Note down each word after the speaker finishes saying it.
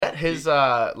his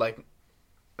like,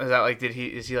 is that like,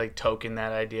 is he like token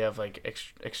that idea of like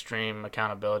extreme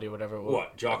accountability or whatever?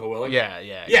 What, Jocko Willink? Yeah.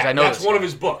 Yeah, I know that's one of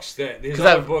his books. His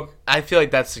other book. I feel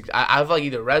like I've like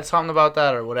either read something about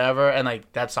that or whatever, and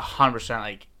like that's 100%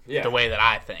 like the way that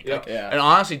I think. Yeah. Like, and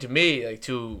honestly, to me, like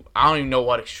I don't even know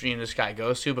what extreme this guy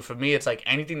goes to, but for me, it's like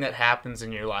anything that happens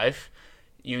in your life,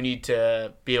 you need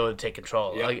to be able to take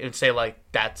control. Yeah. Like, and say like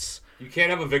that's. You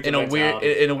can't have a victim in a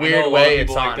weird way.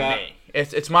 It's on me.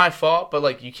 It's my fault, but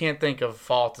like you can't think of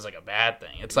fault as like a bad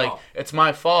thing. It's like it's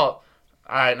my fault.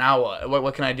 All right, now what?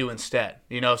 What can I do instead?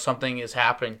 You know, something is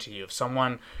happening to you. It's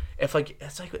like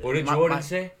what did Jordan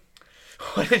say?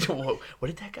 What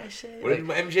did that guy say? What did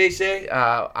MJ say?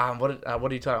 What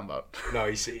are you talking about? No,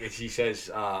 he says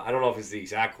I don't know if it's the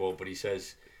exact quote, but he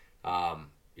says,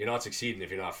 "You're not succeeding if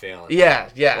you're not failing." Yeah,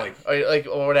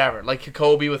 or whatever. Like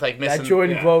Kobe with like missing that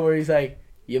Jordan quote where he's like,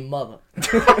 "Your mother."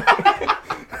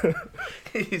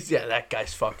 That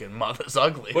guy's fucking mother's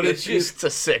ugly. But it's just a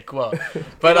sick quote.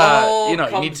 But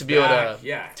you need to be able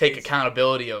to take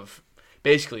accountability of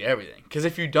basically everything. Because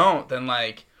if you don't, then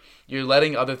like you're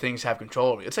letting other things have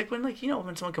control over you. It's like when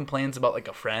when someone complains about like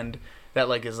a friend that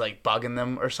like is like bugging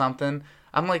them or something.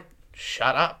 I'm like,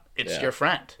 shut up. It's your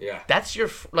friend. Yeah. That's your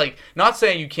like. Not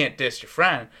saying you can't diss your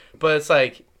friend, but it's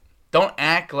like, don't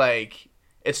act like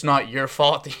it's not your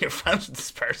fault that you're friends with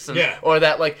this person. Yeah. Or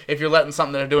that, like, if you're letting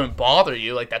something they're doing bother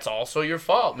you, like, that's also your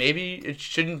fault. Maybe it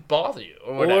shouldn't bother you.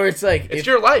 Or whatever. Or it's like... It's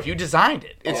your life. You designed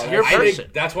it. It's your person.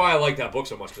 That's why I like that book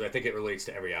so much, because I think it relates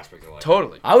to every aspect of life.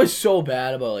 Totally. I was so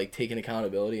bad about, like, taking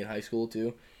accountability in high school,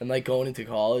 too. And, like, going into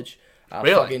college.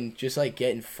 Really? Fucking just, like,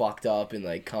 getting fucked up and,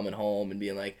 like, coming home and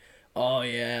being like, oh,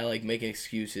 yeah, like, making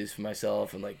excuses for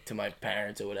myself and, like, to my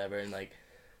parents or whatever. And, like,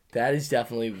 that is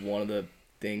definitely one of the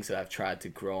things that I've tried to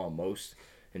grow on most,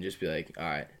 and just be like, all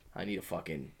right, I need to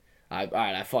fucking,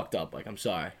 I fucked up. Like, I'm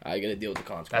sorry. I got to deal with the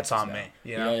consequences. That's on now. me.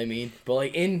 You know what I mean? But,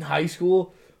 like, in high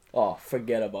school, oh,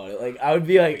 forget about it. Like, I would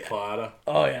be like, Clara.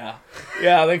 oh, yeah.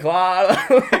 Yeah, the Clara.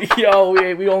 Yo,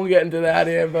 we won't get into that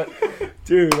here, but,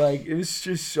 dude, like, it was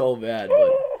just so bad.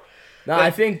 But, no, I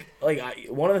think, like,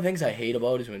 one of the things I hate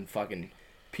about is when fucking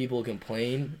people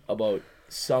complain about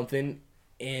something,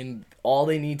 and all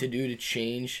they need to do to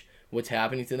change what's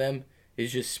happening to them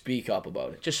is just speak up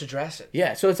about it. Just address it.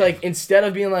 Yeah, so it's like, instead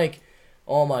of being like,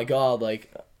 oh my god,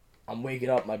 like, I'm waking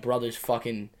up, my brother's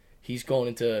fucking, he's going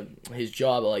into his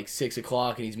job at like 6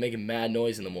 o'clock and he's making mad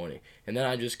noise in the morning. And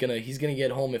then he's gonna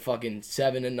get home at fucking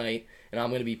 7 at night and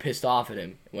I'm gonna be pissed off at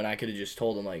him when I could have just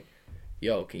told him, like,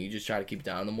 yo, can you just try to keep it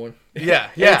down in the morning? Yeah.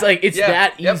 It's like, it's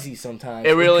that easy sometimes.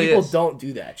 It really people is. People don't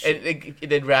do that shit.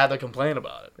 They'd rather complain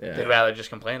about it. Yeah. They'd rather just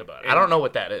complain about it. I don't know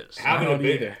what that is. Having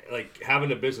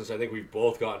a business, I think we've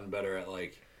both gotten better at,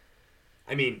 like,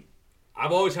 I mean,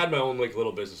 I've always had my own, like,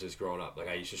 little businesses growing up. Like,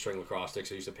 I used to string lacrosse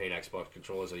sticks. I used to paint Xbox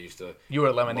controllers. I used to... You were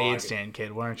a lemonade stand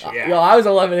kid, weren't you? Yeah. Yo, I was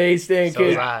a lemonade stand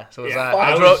kid. So was I.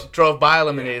 I drove by a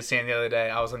lemonade stand the other day.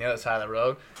 I was on the other side of the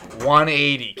road.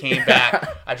 180, came back.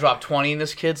 I dropped 20 in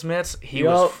this kid's mitts. He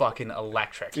was fucking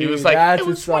electric. Dude, he was like, it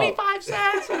was 25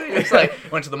 cents. He was like,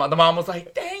 went to the mom was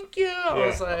like, thank you. I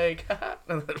was like,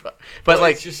 but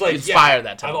like, it's just like, inspire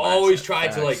that type I've of always mindset.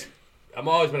 tried to, like, I've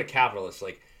always been a capitalist.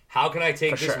 Like, how can I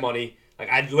take this money? Like,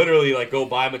 I'd literally, like, go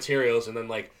buy materials and then,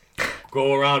 like,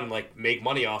 go around and, like, make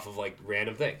money off of, like,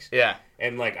 random things. Yeah.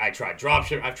 And, like, I tried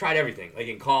dropship. I've tried everything. Like,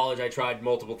 in college, I tried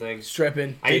multiple things.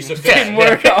 Stripping. I used to didn't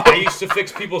work out. I used to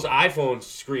fix people's iPhone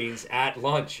screens at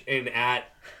lunch and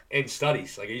in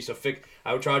studies. Like,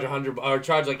 I would charge $100. I would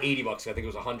charge, like, $80. I think it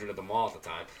was $100 at the mall at the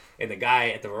time. And the guy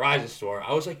at the Verizon store,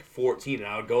 I was, like, 14, and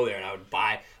I would go there and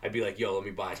I'd be like, yo, let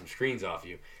me buy some screens off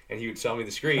you. And he would sell me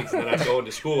the screens, and then I'd go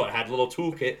into school. I had a little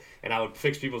toolkit, and I would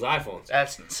fix people's iPhones.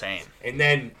 That's insane. And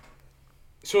then,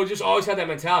 so I just always had that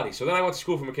mentality. So then I went to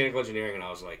school for mechanical engineering, and I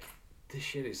was like, this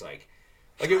shit is like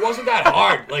it wasn't that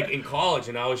hard, like, in college.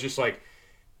 And I was just like,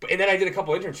 and then I did a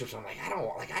couple internships. And I'm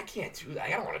like, I can't do that. I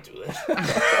don't want to do this.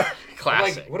 Classic. I'm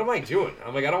like, what am I doing?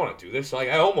 I'm like, I don't want to do this. So, like,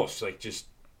 I almost just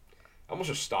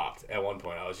stopped at one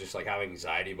point. I was just, like, having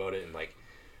anxiety about it, and, like,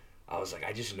 I was like,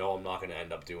 I just know I'm not going to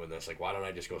end up doing this. Like, why don't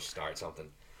I just go start something?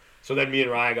 So then me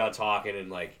and Ryan got talking, and,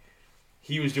 like,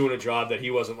 he was doing a job that he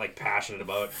wasn't, like, passionate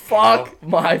about. Fuck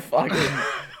my fucking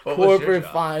corporate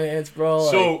finance,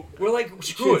 bro. So like, we're like,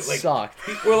 screw it. Like, sucked.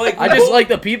 We're like, I just like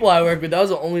the people I work with. That was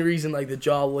the only reason, like, the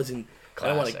job wasn't. Classic. I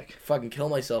don't want to fucking kill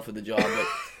myself with the job,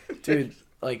 but dude,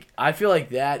 like, I feel like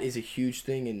that is a huge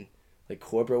thing in, like,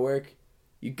 corporate work.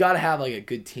 You gotta have, like, a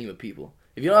good team of people.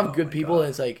 If you don't have good people, then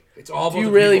it's like, it's all about you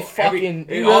the really people. fucking,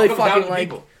 It you all really comes down fucking to like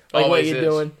people. what Always you're is.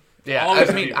 doing. Yeah, Always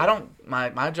I mean, people. I don't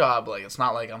my job, like, it's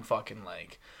not like I'm fucking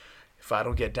like if I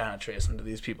don't get down and trace into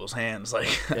these people's hands, like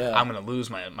I'm gonna lose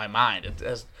my mind.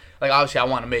 It's like obviously I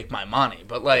want to make my money,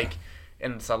 but like,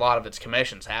 and it's a lot of it's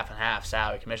commissions, half and half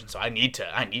salary commission. So I need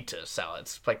to sell.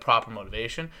 It's like proper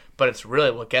motivation, but it's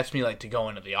really what gets me like to go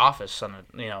into the office on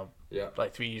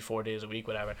like 3-4 days a week,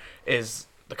 whatever, is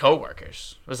the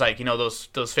coworkers. It was like those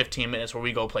 15 minutes where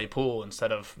we go play pool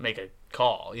instead of make a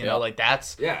call. You know, like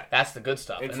that's the good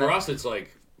stuff. And for us, it's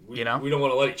like we don't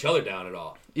want to let each other down at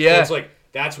all. Yeah, so it's like.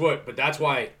 That's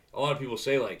why a lot of people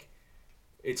say like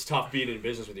it's tough being in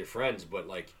business with your friends, but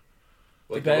like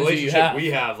the relationship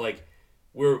we have, like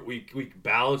we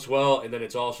balance well, and then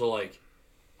it's also like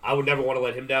I would never want to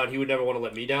let him down, he would never want to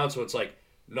let me down, so it's like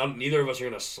neither of us are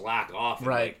gonna slack off, and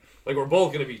right? Like we're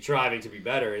both gonna be striving to be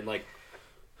better, and like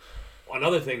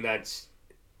another thing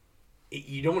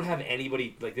you don't have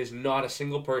anybody like there's not a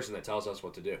single person that tells us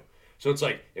what to do, so it's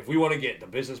like if we want to get the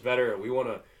business better, or we want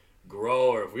to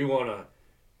grow, or if we want to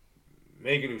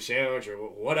make a new sandwich or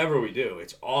whatever we do,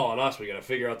 it's all on us. We got to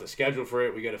figure out the schedule for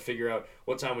it. We got to figure out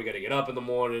what time we got to get up in the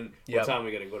morning, what time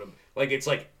we got to go to, like, it's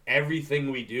like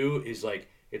everything we do is like,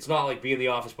 it's not like be in the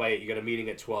office by 8, you got a meeting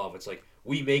at 12. It's like,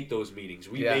 we make those meetings.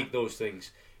 We make those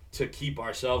things to keep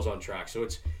ourselves on track. So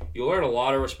you learn a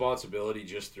lot of responsibility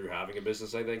just through having a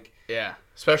business, I think. Yeah,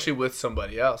 especially with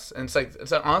somebody else. And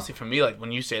it's honestly for me, like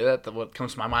when you say that, what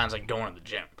comes to my mind is like going to the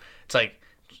gym. It's like,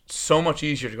 so much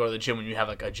easier to go to the gym when you have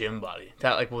like a gym buddy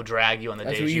that like will drag you on the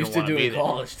days you don't want to be there.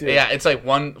 College, too. Yeah, it's like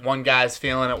one guy's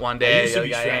feeling it one day. The other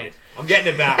guy ain't. I'm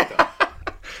getting it back though.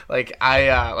 Like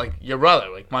like your brother,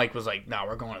 like Mike was like, "No,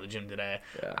 we're going to the gym today."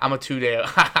 Yeah. I'm a 2-day.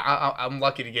 I'm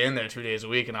lucky to get in there 2 days a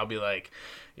week, and I'll be like,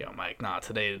 Mike, nah,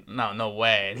 today, no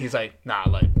way. And he's like, nah,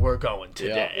 like we're going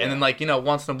today. Yeah. And then like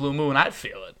once in a blue moon, I'd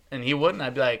feel it, and he wouldn't.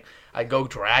 I'd be like, I'd go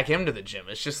drag him to the gym.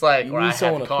 It's just like where I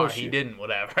had the car, he didn't,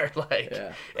 whatever.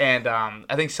 And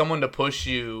I think someone to push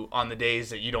you on the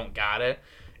days that you don't got it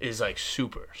is like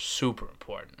super, super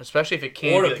important, especially if it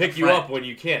can't. Or to pick you up when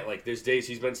you can't. Like there's days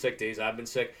he's been sick, days I've been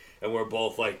sick, and we're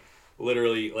both like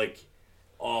literally like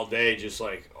all day just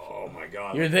like, oh my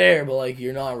god. You're there, but like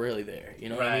you're not really there. You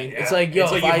know what I mean? Yeah. It's like you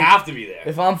have to be there.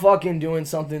 If I'm fucking doing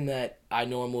something that I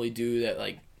normally do that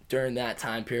like during that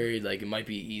time period, like it might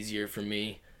be easier for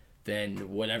me than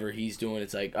whatever he's doing.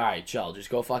 It's like, all right, chill, just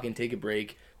go fucking take a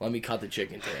break. Let me cut the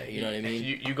chicken today. You know what I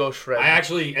mean? You go shred. I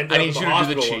actually ended up in the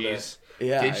hospital to do the cheese.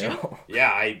 Yeah, did you?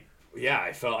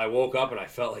 I woke up and I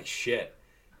felt like shit,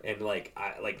 and like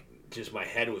just my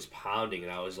head was pounding,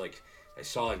 and I was like, I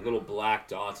saw like little black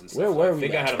dots and stuff. Where were we? I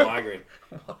think I had a migraine.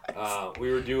 We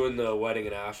were doing the wedding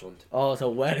in Ashland. Oh, it's a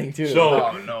wedding too.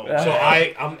 So, no. So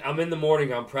I'm in the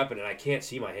morning, I'm prepping, and I can't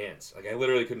see my hands. Like I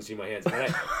literally couldn't see my hands. And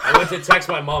I went to text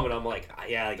my mom, and I'm like,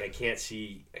 I can't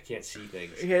see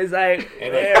things. He's like,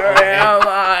 where am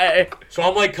I? So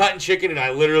I'm like cutting chicken, and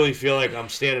I literally feel like I'm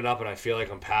standing up, and I feel like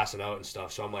I'm passing out and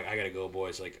stuff. So I'm like, I gotta go,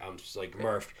 boys. Like I'm just like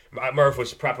Murph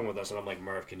was prepping with us, and I'm like,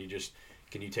 Murph, can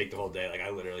you take the whole day? Like, I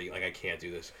literally, like, I can't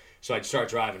do this. So I'd start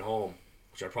driving home,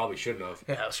 which I probably shouldn't have.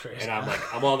 Yeah, that's crazy. And I'm like,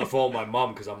 I'm on the phone with my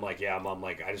mom because I'm like, yeah, Mom,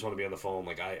 like, I just want to be on the phone.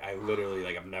 Like, I literally,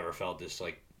 like, I've never felt this,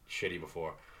 like, shitty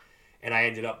before. And I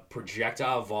ended up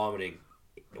projectile vomiting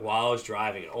while I was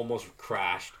driving and almost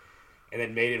crashed and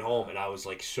then made it home. And I was,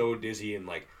 like, so dizzy and,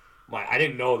 like, I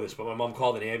didn't know this, but my mom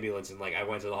called an ambulance and, like, I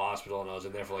went to the hospital and I was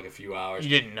in there for, like, a few hours.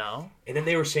 You didn't know? And then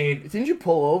they were saying... Didn't you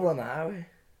pull over on the highway?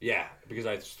 Yeah, because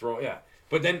I yeah.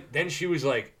 But then she was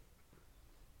like,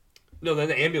 no, then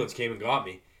the ambulance came and got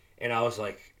me. And I was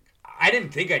like, I didn't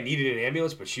think I needed an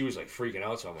ambulance, but she was like freaking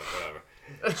out. So I'm like,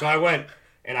 whatever. So I went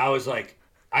and I was like,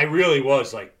 I really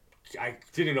was like, I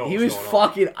didn't know what was going on. He was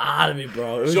fucking out of it,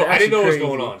 bro. So I didn't know what was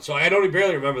going on. So I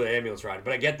barely remember the ambulance ride.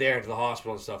 But I get there into the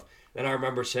hospital and stuff. Then I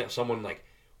remember someone like,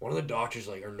 one of the doctors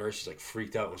like or nurses like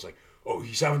freaked out and was like, oh,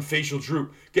 he's having facial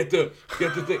droop. Get the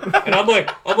thing. And I'm like,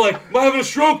 am I having a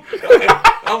stroke?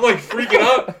 I'm like freaking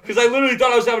out because I literally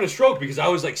thought I was having a stroke because I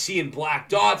was like seeing black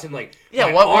dots and like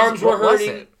my arms were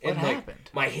hurting. What happened?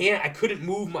 Like, my hand, I couldn't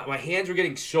move. My hands were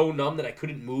getting so numb that I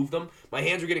couldn't move them. My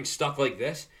hands were getting stuck like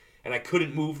this, and I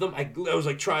couldn't move them. I was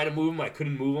like trying to move them, I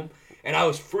couldn't move them, and I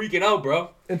was freaking out,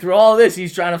 bro. And through all this,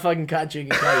 he's trying to fucking cut chicken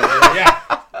cutties. Yeah.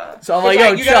 So I'm like,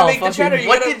 yo, chill.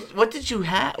 What did you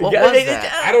have? What was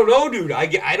that? I don't know, dude. I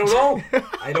don't know.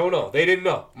 I don't know. They didn't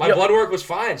know. My blood work was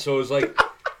fine, so it was like...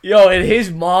 Yo, and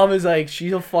his mom is like,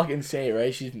 she's a fucking saint,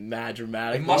 right? She's mad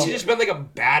dramatic. It must have just been like a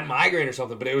bad migraine or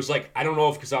something, but it was like, I don't know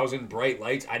if because I was in bright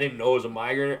lights, I didn't know it was a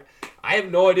migraine. I have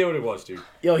no idea what it was, dude.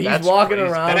 Yo, he's walking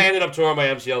around. Then I ended up tearing my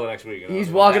MCL the next week. He's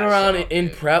walking around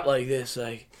in prep like this,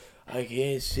 like... I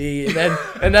can't see. And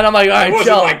then I'm like, all right, I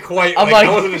chill.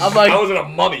 I wasn't a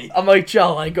mummy. I'm like,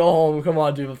 chill. Like, go home. Come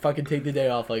on, dude. Fucking take the day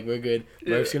off. Like, we're good.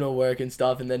 Murph's gonna work and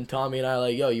stuff. And then Tommy and I are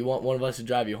like, yo, you want one of us to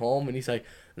drive you home? And he's like,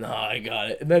 no, I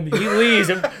got it. And then he leaves.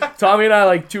 And Tommy and I,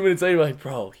 like, 2 minutes later, we're like,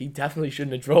 bro, he definitely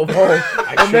shouldn't have drove home.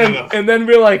 And then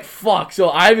we're like, fuck. So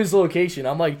I have his location.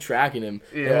 I'm, like, tracking him.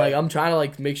 Yeah. And, like, I'm trying to,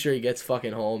 like, make sure he gets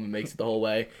fucking home and makes it the whole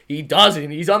way. He doesn't.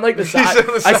 He's on, like, the side.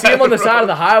 I see him on the side of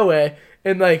the highway.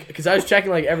 And, like, because I was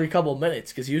checking, like, every couple of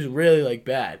minutes because he was really, like,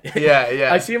 bad. Yeah.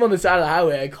 I see him on the side of the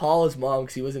highway. I call his mom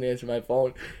because he wasn't answering my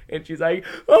phone. And she's like,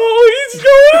 oh, he's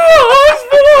going to the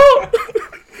hospital.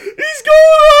 He's going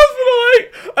to the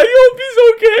hospital. I hope he's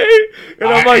okay. And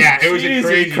I'm like,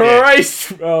 Jesus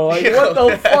Christ, bro. Like, what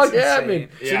the fuck happened?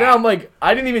 Yeah. So now I'm like,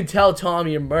 I didn't even tell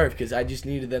Tommy and Murph because I just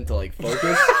needed them to, like,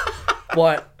 focus.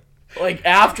 But... like,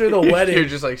 after the wedding... You're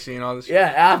just, like, seeing all this shit. Yeah,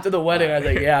 after the wedding, I was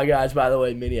like, yeah, guys, by the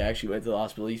way, Minnie actually went to the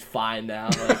hospital. He's fine now.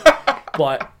 Like,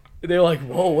 but they were like,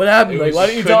 whoa, what happened? Like, why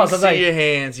didn't you tell us? I was see like, your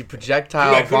hands. You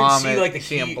projectile vomit. See, like,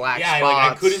 seeing black spots.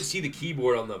 Like, I couldn't see the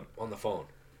keyboard on the phone.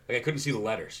 Like, I couldn't see the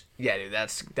letters. Yeah, dude,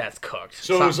 that's cooked.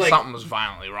 So it was like... something was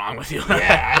violently wrong with you.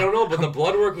 Yeah, I don't know, but the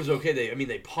blood work was okay.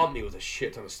 They pumped me with a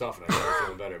shit ton of stuff, and I started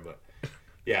feeling better, but...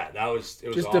 Yeah, it was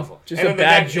awful. Just a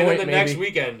bad joint, and then the next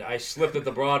weekend, I slipped at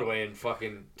the Broadway and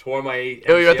fucking tore my ACL.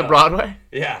 Oh, you were at the Broadway?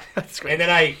 Yeah. That's great. And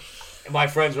then my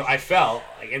friends, I fell,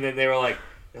 and then they're like,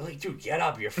 dude, get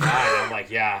up, you're fine. And I'm like,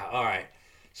 yeah, all right.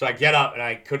 So I get up, and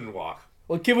I couldn't walk.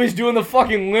 Well, kid was doing the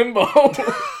fucking limbo.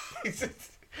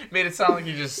 Made it sound like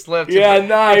he just slipped. Yeah,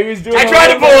 nah, he was doing I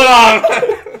tried to pull it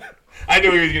off. I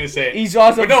knew he was going to say it. He's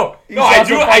awesome. But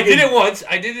I did it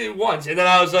once. And then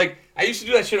I was like, I used to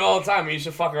do that shit all the time. I used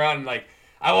to fuck around and, like,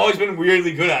 I've always been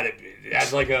weirdly good at it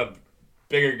as, like, a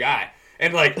bigger guy.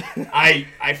 And, like,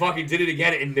 I fucking did it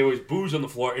again, and there was booze on the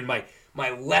floor, and my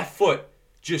left foot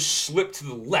just slipped to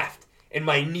the left, and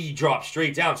my knee dropped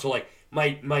straight down. So, like,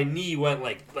 my knee went,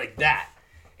 like that.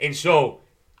 And so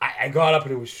I got up,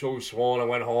 and it was so swollen. I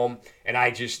went home, and I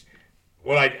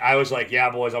was like, yeah,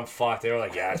 boys, I'm fucked. They were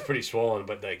like, yeah, it's pretty swollen,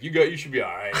 but like, you should be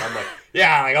all right. And I'm like,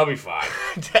 yeah, like, I'll be fine.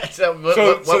 So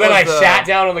then I sat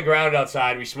down on the ground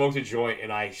outside. We smoked a joint,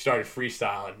 and I started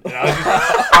freestyling. And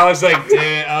I was like,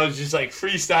 damn, I was just like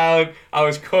freestyling. I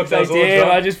was cooked. Like, damn,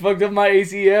 I just fucked up my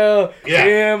ACL. Yeah.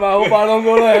 Damn, I hope I don't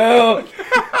go to hell.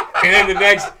 And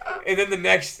then the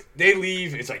next, they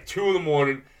leave. It's like 2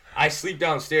 a.m. I sleep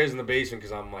downstairs in the basement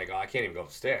because I'm like, oh, I can't even go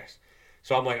upstairs.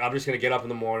 So I'm like, I'm just going to get up in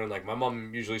the morning. Like, my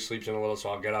mom usually sleeps in a little, so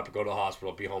I'll get up and go to the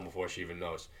hospital, be home before she even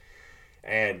knows.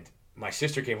 And my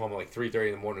sister came home at like 3:30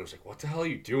 in the morning and was like, what the hell are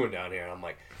you doing down here? And I'm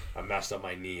like, I messed up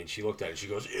my knee. And she looked at it and she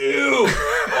goes, ew.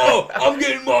 Oh, I'm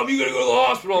getting Mom. You got to go to the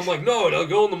hospital. I'm like, no, I'll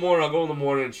go in the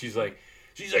morning. And she's like,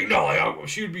 no, like,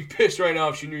 she would be pissed right now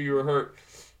if she knew you were hurt.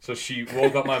 So she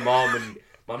woke up my mom, and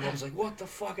my mom's like, what the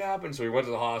fuck happened? So we went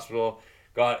to the hospital.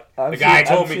 The guy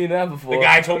told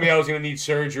me I was gonna need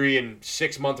surgery and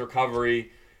 6-month recovery.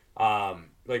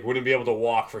 Like, wouldn't be able to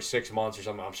walk for 6 months or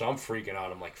something. So I'm freaking out.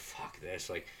 I'm like, fuck this.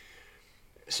 Like,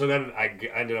 so then I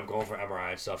ended up going for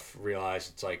MRI and stuff.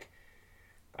 Realized it's like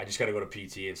I just got to go to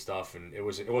PT and stuff, and it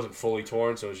wasn't fully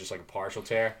torn, so it was just like a partial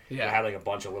tear. Yeah. I had like a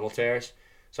bunch of little tears.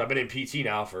 So I've been in PT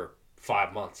now for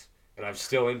 5 months, and I'm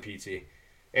still in PT.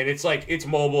 And it's like, it's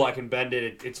mobile, I can bend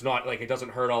it. It's not like, it doesn't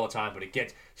hurt all the time, but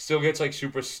it still gets like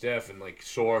super stiff and like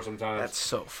sore sometimes. That's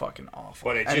so fucking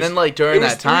awful. But then like during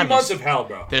that time, 3 months of hell,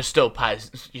 bro. There's still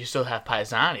you still have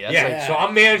Paisani. That's so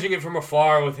I'm managing it from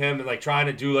afar with him and like trying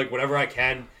to do like whatever I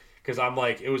can. Because I'm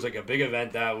like, it was like a big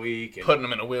event that week. And putting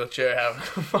him in a wheelchair, having a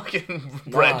fucking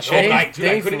bread shake. I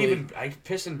couldn't even, I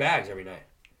pissed in bags every night.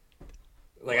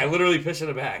 Like, I literally pissed in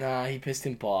a bag. Nah, he pissed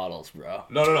in bottles, bro.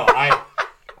 No.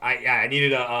 I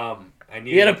needed a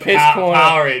he had a piss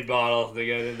Powerade bottle to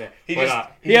get in there. He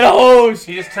had a hose.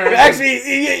 He just turns. Actually,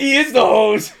 he is the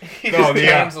hose. He just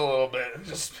turns a little bit,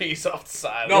 just pees off the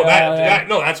side. No,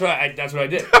 that's what I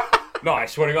did. No, I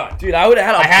swear to God, dude, I would have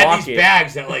had I had these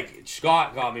bags that like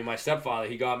Scott got me. My stepfather,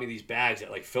 he got me these bags that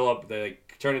like fill up. They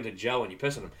like turn into gel when you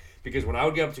piss in them. Because when I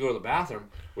would get up to go to the bathroom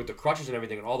with the crutches and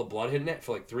everything and all the blood hitting it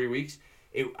for like 3 weeks,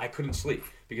 I couldn't sleep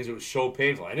because it was so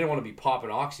painful. I didn't want to be popping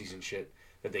oxys and shit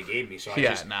that they gave me. So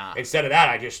instead of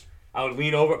that, I would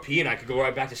lean over, pee, and I could go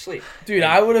right back to sleep. Dude,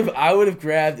 I would have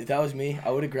grabbed, if that was me, I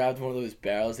would have grabbed one of those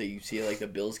barrels that you see at like the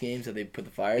Bills games that they put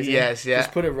the fires in. Yes, yeah.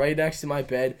 Just put it right next to my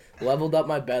bed, leveled up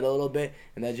my bed a little bit,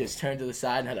 and then just turned to the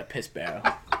side and had a piss barrel.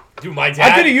 Dude, my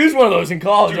dad... I could have used one of those in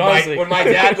college, honestly. When my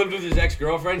dad lived with his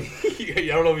ex-girlfriend, I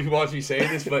don't know if he wants me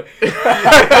saying this, but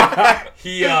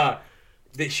she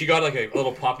got like a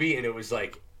little puppy, and it was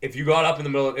like, if you got up in the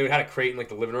middle, it had a crate in like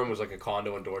the living room, it was like a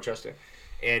condo in Dorchester.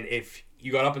 and if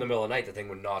you got up in the middle of the night, the thing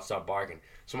would not stop barking.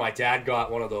 So my dad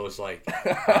got one of those, like,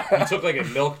 he took like a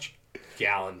milk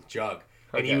gallon jug,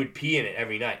 and he would pee in it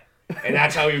every night. And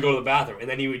that's how he would go to the bathroom. And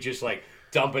then he would just, like,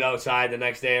 dump it outside the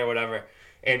next day or whatever.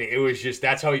 And it was just,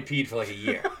 that's how he peed for like a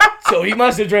year. So he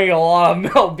must have drank a lot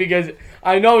of milk, because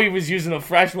I know he was using a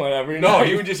fresh one every night. No,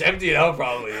 he would just empty it out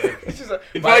probably.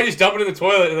 He'd probably just dump it in the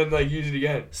toilet and then, like, use it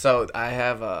again. So I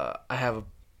have a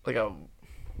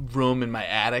room in my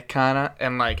attic, kind of,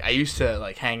 and like I used to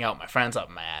like hang out with my friends up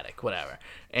in my attic, whatever.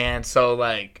 And so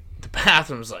like the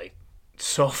bathroom's like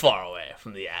so far away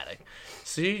from the attic,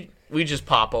 so we just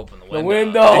pop open the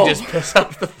window and just piss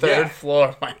up the third floor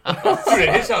of my house. Dude,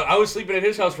 at his house, I was sleeping at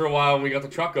his house for a while when we got the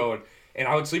truck going, and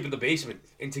I would sleep in the basement.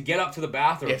 And to get up to the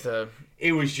bathroom,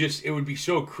 it would be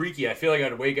so creaky. I feel like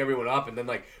I'd wake everyone up, and then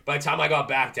like by the time I got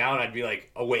back down, I'd be like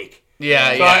awake.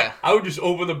 Yeah, so yeah. I would just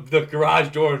open the garage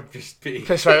door and just pee.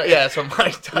 Yeah, that's what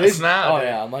Mike does now. Oh,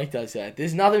 yeah, Mike does that.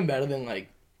 There's nothing better than, like,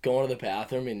 going to the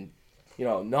bathroom and, you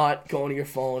know, not going to your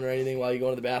phone or anything while you're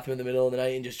going to the bathroom in the middle of the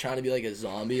night and just trying to be like a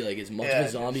zombie, like as much of a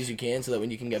zombie as you can, so that when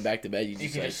you can get back to bed, you can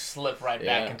just slip right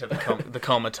back into the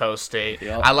comatose state.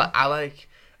 Yep. I like,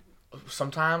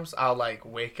 sometimes I'll, like,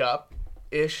 wake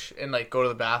up-ish and, like, go to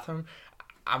the bathroom.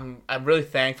 I'm really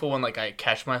thankful when like I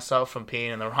catch myself from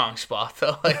peeing in the wrong spot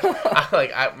though. Like sometimes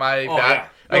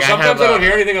I don't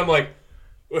hear anything. I'm like,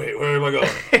 wait, where am I going?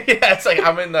 Yeah, it's like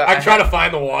I'm in the. I try to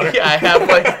find the water. Yeah, I have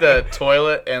like the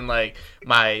toilet and like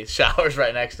my shower's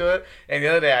right next to it. And the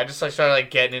other day I just like started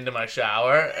like getting into my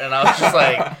shower and I was just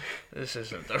like, this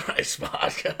isn't the right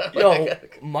spot. Like, yo,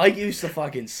 Mike used to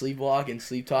fucking sleepwalk and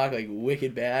sleep talk like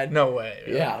wicked bad. No way.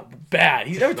 Really? Yeah, bad.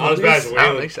 He's never told me this. I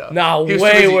don't think so. No, way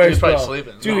worse. He was probably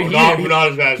sleeping. Dude, not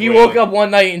as bad as he woke up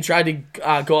one night and tried to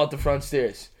go out the front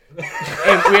stairs. And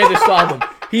we had to stop him.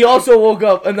 He also woke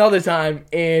up another time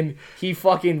and he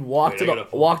fucking walked to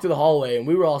the hallway and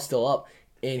we were all still up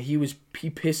and he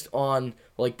pissed on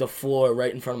like the floor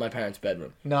right in front of my parents'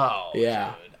 bedroom. No.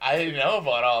 Yeah. Dude. I didn't know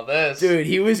about all this. Dude,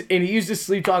 he used to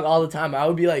sleep talk all the time. I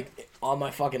would be like on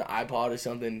my fucking iPod or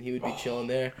something. He would be chilling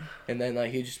there and then like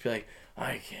he'd just be like,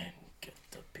 I can't get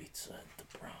the pizza and the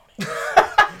brownies.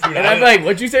 Dude, and I'd be like,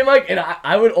 what'd you say, Mike? And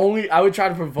I would try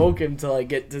to provoke him to like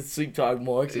get to sleep talk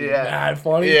more because it's mad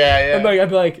funny. Yeah. And like I'd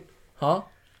be like, huh?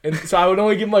 And so I would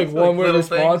only give him like one word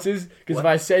responses because if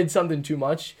I said something too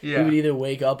much, he would either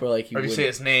wake up or like he would. Or you say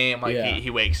his name, like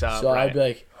he wakes up. So I'd be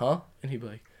like, huh? And he'd be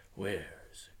like, where?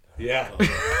 Yeah.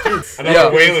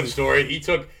 Another Waylon story. He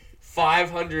took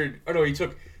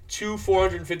 2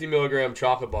 450 milligram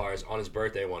chocolate bars on his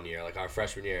birthday one year, like our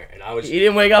freshman year, and he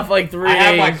didn't wake up for like 3 days. I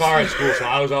had my car at school, so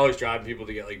I was always driving people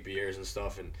to get like beers and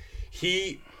stuff, and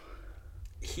he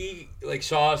like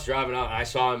saw us driving out, and I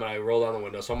saw him, and I rolled down the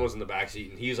window. Someone was in the back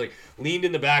seat, and he was like leaned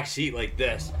in the back seat like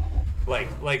this, like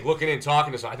looking and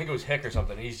talking to someone. I think it was Hick or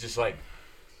something. He's just like,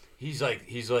 he's like,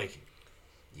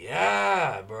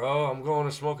 yeah, bro, I'm going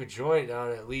to smoke a joint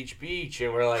down at Leech Beach,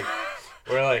 and we're like,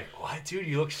 what, dude?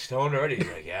 You look stoned already.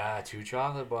 He's like, yeah, 2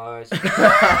 chocolate bars. And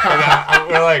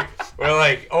we're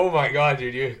like, oh my god,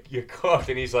 dude, you're cooked.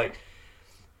 And he's like,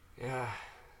 yeah.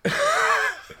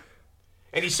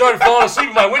 And he started falling asleep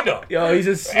in my window. Yo, he's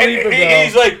a sleeper, bro.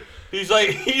 And he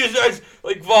just starts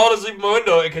like falling asleep in my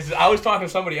window because I was talking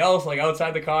to somebody else like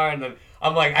outside the car, and then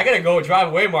I'm like, I gotta go drive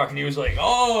away, Mark. And he was like,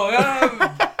 oh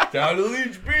yeah. Down to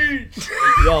Leech Beach.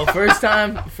 Yo, first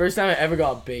time I ever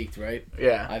got baked, right?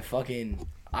 Yeah.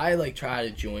 I like tried a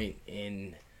joint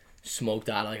and smoked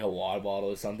out of like a water bottle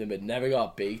or something, but never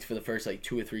got baked for the first like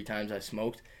 2 or 3 times I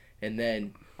smoked. And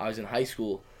then I was in high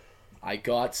school. I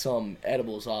got some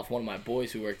edibles off one of my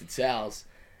boys who worked at Sal's,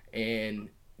 and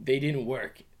they didn't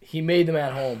work. He made them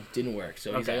at home, didn't work.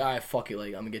 So he's like, all right, fuck it, like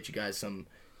I'm gonna get you guys some.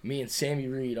 Me and Sammy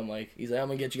Reed, I'm like, I'm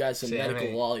gonna get you guys some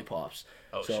medical lollipops.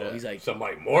 Oh, so shit. He's like, some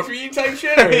like morphine type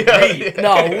shit or weed?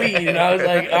 No, weed. And I was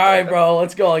like, all right, bro,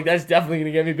 let's go. Like that's definitely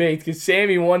gonna get me baked. Cause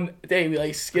Sammy one day we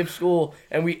like skipped school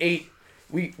and we ate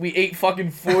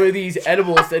fucking 4 of these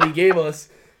edibles that he gave us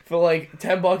for like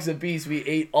 $10 a piece. We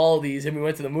ate all of these and we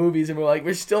went to the movies and we're like,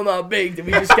 we're still not baked, and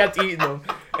we just kept eating them.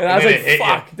 And I was like,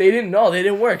 fuck, they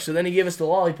didn't work. So then he gave us the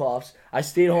lollipops. I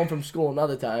stayed home from school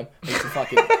another time.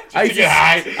 I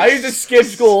used to skip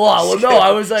school a lot. Well, no,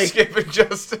 I was like skipping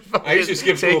just. I used to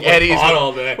skip school with pot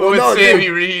all day. With Sammy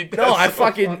Reed. No,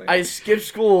 I skipped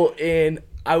school and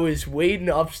I was waiting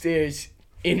upstairs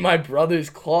in my brother's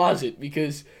closet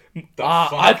because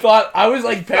I thought I was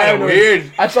like paranoid.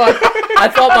 Weird. I thought I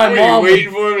thought my mom.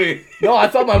 Waiting for me. No, I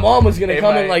thought my mom was gonna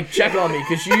come and like check on me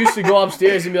because she used to go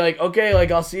upstairs and be like, "Okay,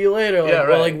 like I'll see you later." Like,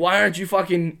 or like, why aren't you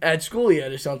fucking at school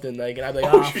yet or something? Like, and I'd be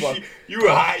like, fuck. You were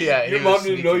high. Yeah, your mom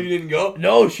didn't know you didn't go.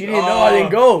 No, she didn't know I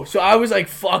didn't go. So I was like,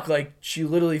 fuck. Like, she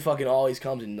literally fucking always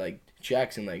comes and like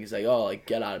checks and like is like, oh, like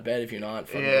get out of bed if you're not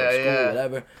fucking go to school,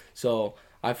 whatever. So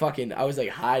I was like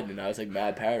hiding and I was like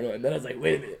mad paranoid. And then I was like,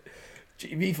 wait a minute.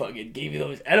 JB fucking gave me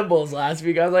those edibles last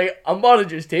week. I was like, I'm about to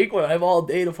just take one. I have all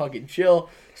day to fucking chill.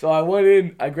 So I went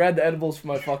in, I grabbed the edibles from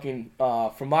my fucking,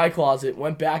 from my closet,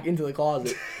 went back into the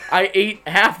closet. I ate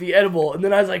half the edible, and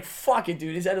then I was like, fuck it,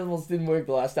 dude. These edibles didn't work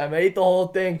the last time. I ate the whole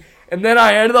thing. And then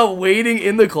I ended up waiting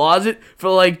in the closet for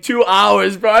like 2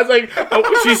 hours, bro. I was like,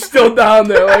 oh, she's still down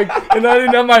there. Like, and I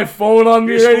didn't have my phone on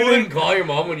me or anything. You didn't call your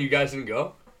mom when you guys didn't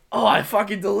go? Oh, I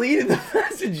fucking deleted the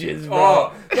messages,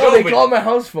 bro. No, they called my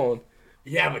house phone.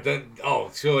 Yeah, but then,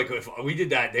 so like if we did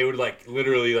that, they would like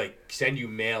literally like send you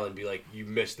mail and be like, you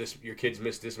missed this, your kids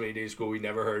missed this many days of school, we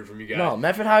never heard from you guys. No,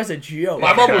 Medford High is a joke.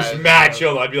 My mom was mad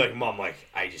chill. I'd be like, Mom, like,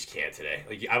 I just can't today.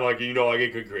 Like, I'm like, you know, I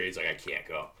get good grades, like, I can't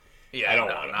go. Yeah, I don't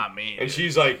want to. Not me. And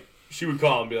she's like, she would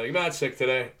call and be like, Matt's sick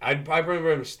today. I'd probably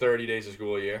remember 30 days of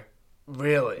school a year.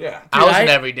 Really? Yeah. Dude, I was an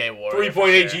everyday warrior.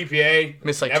 3.8 GPA.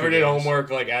 Missed like never 2 did days. homework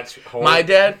like at home. My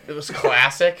dad, it was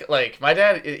classic. Like my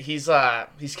dad, he's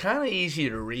kind of easy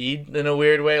to read in a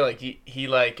weird way. Like he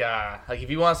like if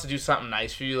he wants to do something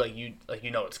nice for you, like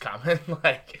you know it's coming.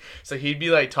 Like so he'd be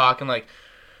like talking like,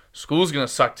 school's gonna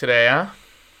suck today, huh?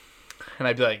 And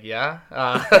I'd be like, yeah,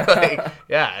 like,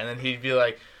 yeah, and then he'd be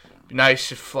like,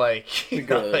 nice if like, you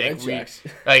know,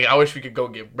 like I wish we could go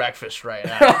get breakfast right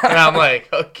now. And I'm like,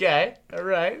 okay, all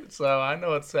right, so I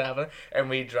know what's happening. And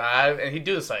we drive, and he'd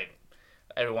do this like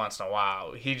every once in a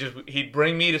while. He'd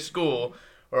bring me to school.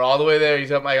 We're all the way there. He's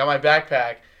got my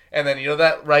backpack, and then you know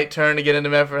that right turn to get into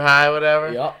Medford High,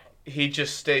 whatever. Yep. He'd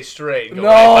just stay straight. No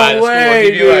right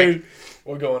way, dude. Like,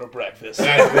 we're going to breakfast.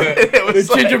 It was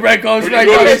the gingerbread comes back.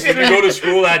 Did you go to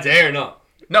school that day or no?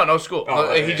 No school.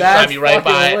 Oh, he just drive me right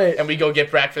by, and we go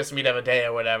get breakfast and we'd have a day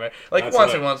or whatever. Like that's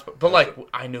once and once, but like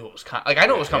I knew it was coming. Like I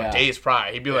know it was coming days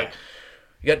prior. He'd be like,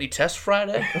 "You got any tests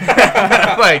Friday?"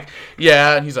 I'm like,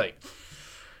 yeah, and he's like,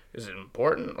 "Is it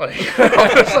important?" Like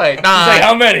I was like, "Nah." He's like,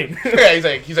 "How many?"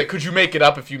 Yeah, he's like, "Could you make it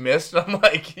up if you missed?" And I'm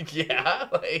like, "Yeah,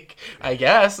 like I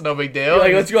guess, no big deal." You're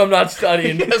like, let's go. I'm not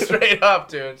studying. Yeah, straight up,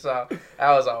 dude. So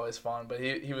that was always fun. But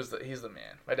he's the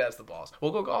man. My dad's the boss.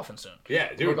 We'll go golfing soon.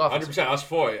 Yeah, dude, 100%. Us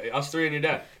 4, us 3, and your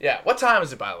dad. Yeah. What time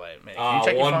is it, by the way, man? Can you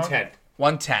check your phone? 1:10.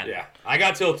 1:10. Yeah, I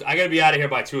gotta be out of here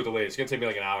by 2 at the latest. It's gonna take me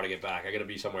like an hour to get back. I gotta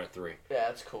be somewhere at 3. Yeah,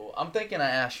 that's cool. I'm thinking I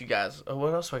asked you guys.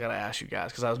 What else do I gotta ask you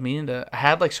guys? Because I was meaning to. I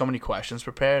had like so many questions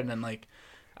prepared, and then like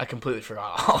I completely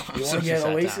forgot all of them. You want to get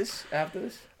Oasis after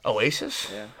this? Oasis?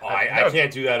 Yeah. Oh, I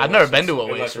can't do that. I've never been to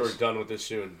unless Oasis. we're done with this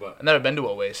soon. But I've never been to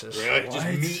Oasis. Really? What? Just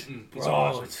meeting. It's Bro,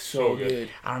 awesome. it's so good.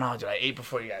 I don't know, dude. I ate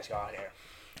before you guys got here.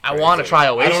 I want to try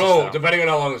Oasis. I don't know. Though. Depending on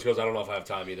how long this goes, I don't know if I have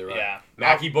time either. Right? Yeah.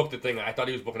 Mackie booked the thing. I thought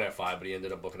he was booking at 5, but he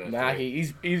ended up booking at 3.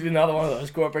 Mackie, he's another one of those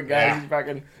corporate guys. Yeah. He's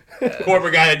fucking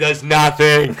corporate guy that does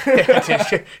nothing.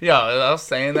 Yo, I was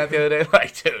saying that the other day.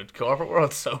 Like, dude, corporate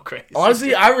world's so crazy.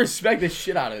 Honestly, I respect the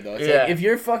shit out of it though. It's like if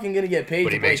you're fucking gonna get paid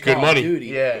But to he play makes good Call money. of Duty,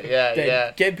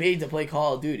 yeah. get paid to play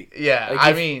Call of Duty. Yeah, Like,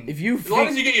 I mean, if you As long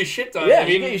as you get your shit done. Yeah, I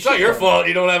mean, it's not your fault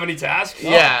you don't have any tasks.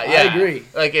 yeah, I agree.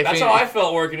 Like, That's how I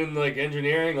felt working in like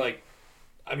engineering. Like,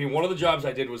 I mean, one of the jobs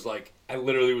I did was like I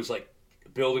literally was like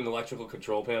building electrical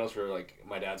control panels for like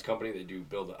my dad's company. They do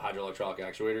build hydroelectronic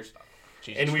actuators.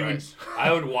 Jesus And Christ.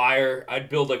 I'd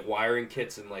build like wiring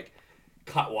kits and like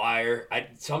cut wire.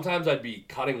 Sometimes I'd be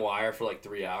cutting wire for like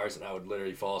 3 hours and I would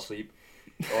literally fall asleep.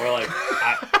 Or like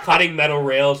cutting metal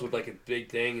rails with like a big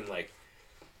thing and like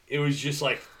it was just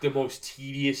like the most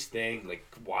tedious thing, like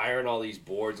wiring all these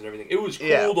boards and everything. It was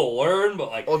cool to learn,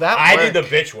 but like I did the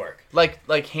bitch work.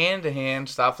 Like hand to hand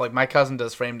stuff. Like my cousin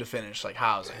does frame to finish, like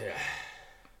housing. Yeah.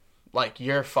 Like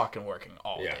you're fucking working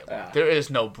all day long. Yeah. There is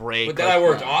no break. But then I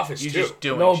worked office too. You're just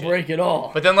doing no shit. break at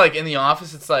all. But then like in the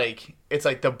office, it's like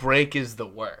the break is the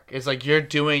work. It's like you're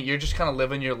just kind of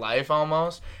living your life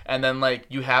almost, and then like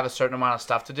you have a certain amount of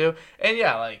stuff to do. And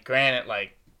yeah, like granted,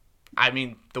 like I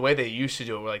mean the way they used to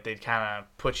do it, where like they'd kind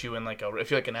of put you in like if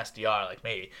you're like an SDR, like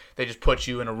maybe they just put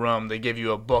you in a room, they give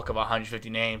you a book of 150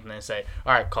 names, and they say,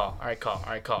 all right, call.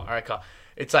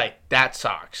 It's like that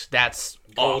sucks. That's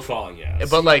cold calling, yeah.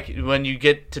 But like when you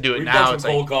get to do it We've now, done it's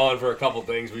some cold like calling for a couple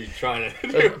things we're trying to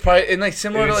do. probably and like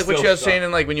similar to like what you guys saying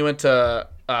in like when you went to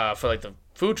for like the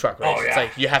food truck race. Oh, yeah. It's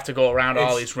like you have to go around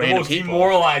all these random people. It's the most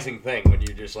demoralizing thing when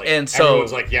you're just like, and so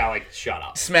everyone's like, yeah, like, shut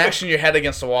up. Smashing your head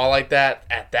against the wall like that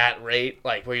at that rate,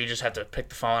 like where you just have to pick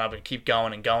the phone up and keep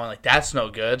going and going, like that's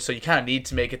no good. So you kind of need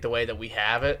to make it the way that we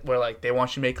have it, where like they want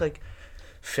you to make like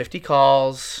 50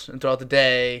 calls throughout the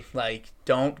day. Like,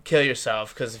 don't kill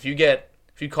yourself, because if you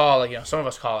call, like, you know, some of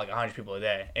us call like 100 people a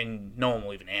day and no one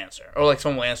will even answer, or like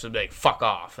someone will answer and be like, fuck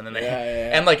off, and then they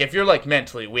and like if you're like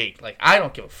mentally weak, like I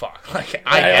don't give a fuck, like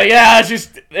it's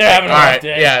just they're having a rough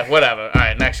day. Yeah, whatever, all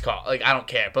right, next call, like I don't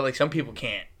care. But like some people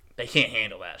can't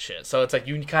handle that shit, so it's like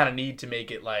you kind of need to make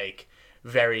it like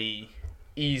very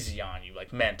easy on you,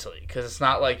 like mentally, because it's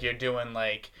not like you're doing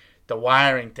like the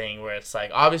wiring thing where it's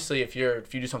like, obviously if you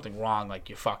do something wrong, like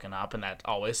you're fucking up, and that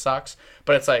always sucks,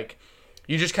 but it's like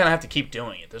you just kind of have to keep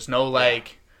doing it. There's no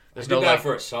like, there's no like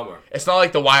for a summer. It's not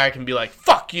like the wire can be like,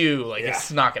 fuck you, like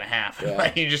it's not gonna happen. Yeah.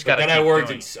 Like you just gotta. Then keep I worked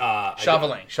doing in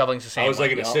shoveling's the same. I was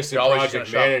like an assistant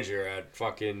project manager at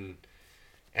fucking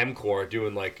MCOR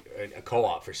doing like a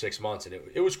co-op for 6 months, and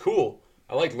it was cool.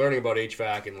 I liked learning about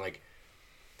HVAC and like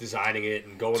designing it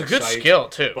and going. It's a good skill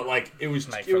too. But like it was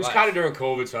kind of during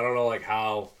COVID, so I don't know like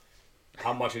how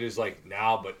much it is like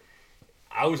now, but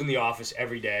I was in the office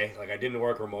every day. Like I didn't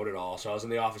work remote at all, so I was in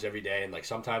the office every day, and like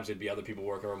sometimes there'd be other people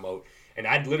working remote, and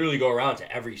I'd literally go around to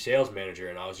every sales manager,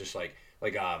 and I was just like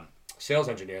sales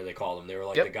engineer they call them. They were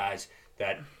like the guys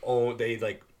that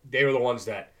they were the ones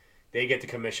that they get the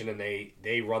commission and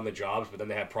they run the jobs, but then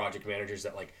they have project managers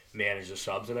that like manage the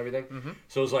subs and everything. Mm-hmm.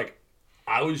 So it was like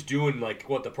I was doing like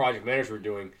what the project managers were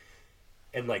doing,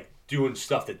 and like doing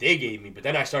stuff that they gave me, but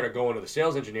then I started going to the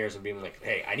sales engineers and being like,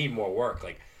 hey, I need more work.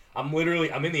 Like I'm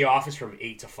in the office from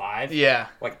 8 to 5. Yeah.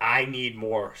 Like, I need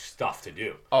more stuff to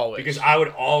do. Always. Because I would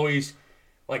always,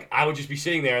 like, I would just be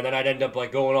sitting there, and then I'd end up,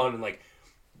 like, going on and, like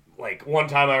one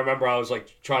time I remember I was,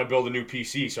 like, trying to build a new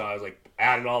PC, so I was, like,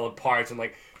 adding all the parts and,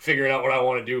 like, figuring out what I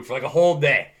want to do for, like, a whole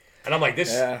day. And I'm like,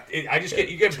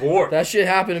 you get bored. That shit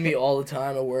happened to me all the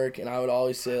time at work, and I would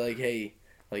always say, like, hey,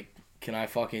 like, can I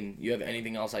you have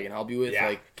anything else I can help you with? Yeah.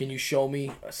 Like, can you show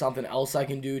me something else I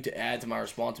can do to add to my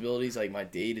responsibilities, like my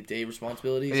day-to-day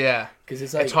responsibilities? Yeah. Because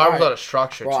it's like, it's hard without a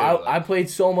structure, bro, too. I played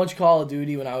so much Call of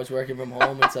Duty when I was working from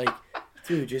home. It's like,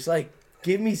 dude, just, like,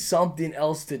 give me something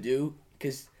else to do,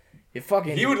 because it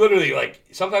fucking... He would literally, like,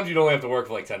 sometimes you'd only have to work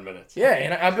for, like, 10 minutes. Yeah,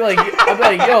 and I'd be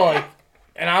like, yo, like...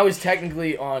 And I was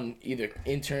technically on either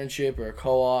internship or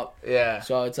co-op. Yeah.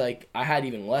 So it's like, I had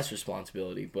even less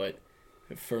responsibility, but...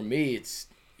 For me,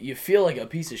 you feel like a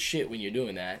piece of shit when you're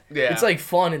doing that. Yeah. It's like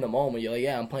fun in the moment. You're like,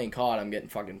 yeah, I'm playing COD, I'm getting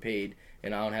fucking paid,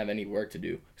 and I don't have any work to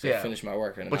do. So I finish my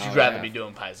work. But you'd rather be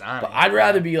doing Paisani. But I'd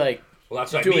rather be like, well,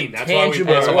 that's what I mean. That's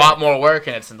tangible. It's a lot more work,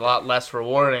 and it's a lot less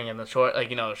rewarding in the short, like,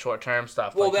 you know, short term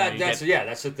stuff. Well, like, that's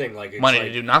the thing. Like, it's money like,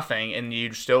 to do nothing, and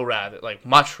you'd still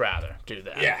much rather do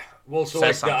that. Yeah. Well, so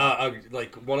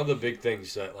like one of the big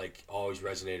things that like always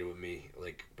resonated with me,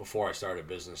 like before I started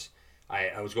business.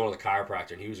 I was going to the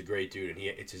chiropractor, and he was a great dude, and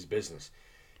it's his business.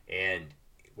 And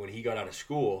when he got out of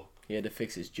school, he had to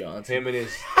fix his Johnson. Him and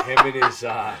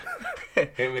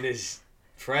his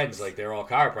friends, like they're all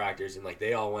chiropractors, and like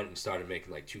they all went and started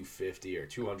making like $250 or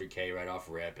 $200K right off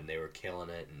rip, and they were killing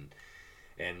it.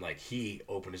 And like he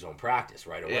opened his own practice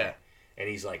right away. Yeah. And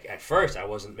he's like, at first I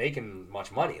wasn't making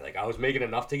much money. Like I was making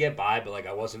enough to get by, but like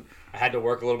I had to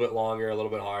work a little bit longer, a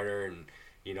little bit harder, and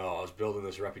you know I was building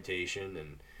this reputation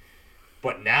and.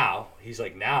 But now, he's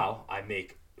like, now I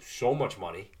make so much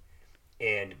money,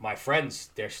 and my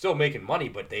friends, they're still making money,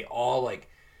 but they all, like,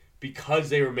 because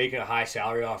they were making a high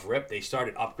salary off rip, they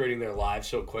started upgrading their lives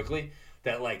so quickly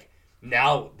that, like,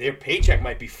 now their paycheck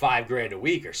might be $5,000 a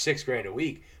week or $6,000 a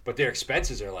week, but their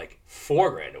expenses are, like,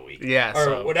 $4,000 a week. Yeah.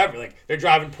 Or whatever. Like, they're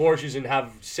driving Porsches and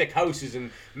have sick houses and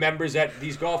members at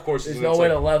these golf courses. There's no way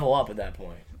to level up at that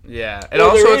point. Yeah, and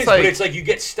also it's like, but it's like you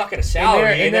get stuck at a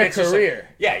salary in their career.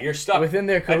 Like, you're stuck within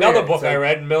their career. Another book I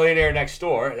read, Millionaire Next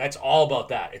Door. That's all about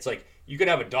that. It's like you can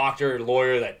have a doctor,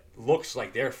 lawyer that looks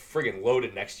like they're friggin'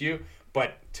 loaded next to you,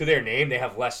 but to their name, they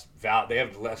have less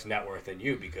net worth than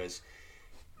you because,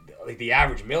 like, the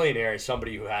average millionaire is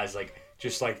somebody who has like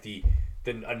just like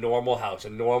a normal house, a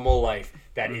normal life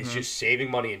that is just saving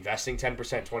money, investing 10%,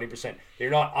 20%. They're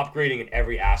not upgrading in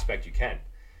every aspect you can.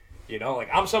 You know, like,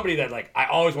 I'm somebody that, like, I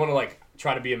always want to, like,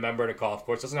 try to be a member at a golf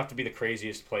course. It doesn't have to be the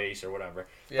craziest place or whatever.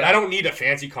 Yeah. But I don't need a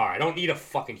fancy car. I don't need a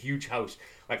fucking huge house.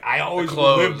 Like, I always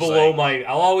live below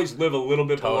I'll always live a little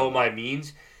bit below my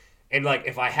means. And, like,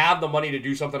 if I have the money to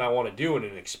do something I want to do and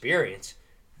an experience,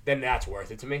 then that's worth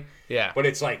it to me. Yeah. But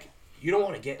it's, like, you don't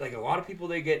want to get, like, a lot of people,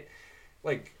 they get,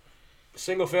 like,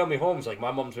 single-family homes. Like,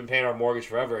 my mom's been paying our mortgage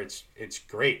forever. It's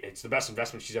great. It's the best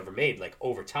investment she's ever made, like,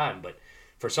 over time. But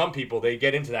for some people, they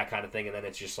get into that kind of thing, and then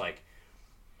it's just like,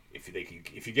 if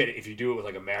you do it with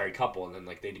like a married couple, and then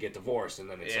like they get divorced, and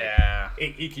then it's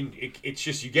it's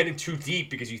just, you get in too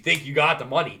deep because you think you got the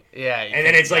money, and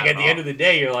then it's like at the end of the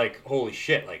day, you're like, holy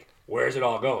shit, like where's it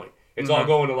all going? It's all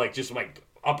going to like just like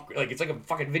up, like it's like a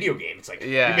fucking video game. It's like you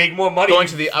make more money, going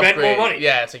to the spend upgrade. more money.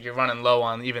 Yeah, it's like you're running low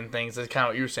on even things. That's kind of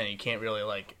what you were saying. You can't really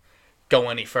like go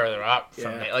any further up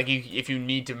from it. Like if you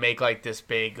need to make like this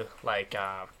big like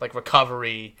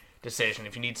recovery decision,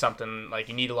 if you need something, like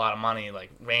you need a lot of money, like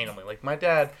randomly, like my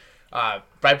dad right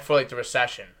before like the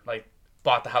recession, like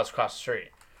bought the house across the street.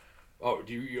 Oh,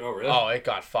 really? Oh, it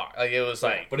got fucked. Like it was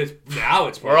like, but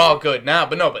we're all good now,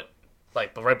 but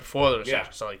right before the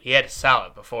recession, so like he had to sell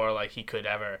it before like he could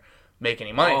ever make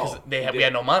any money because we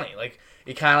had no money. Like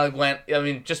it kind of went. I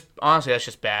mean, just honestly, that's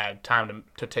just bad time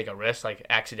to take a risk like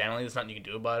accidentally. There's nothing you can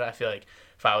do about it. I feel like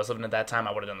if I was living at that time,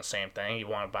 I would have done the same thing. You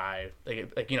want to buy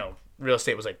like real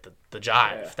estate was like the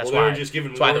jive. Yeah. That's why why. They were just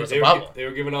giving that's why there was a bubble. They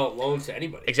were giving out loans to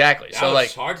anybody. Exactly. Now so like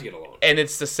it's hard to get a loan. And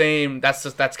it's the same. That's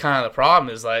kind of the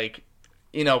problem. Is like,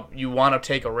 you want to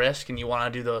take a risk and you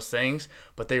want to do those things,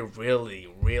 but they really,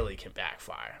 really can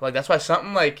backfire. Like that's why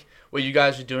something like what you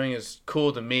guys are doing is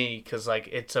cool to me because like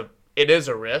it is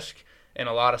a risk in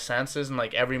a lot of senses, and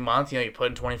like every month, you're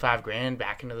putting $25,000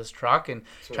 back into this truck and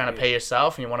trying to pay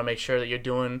yourself, and you want to make sure that you're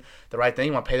doing the right thing.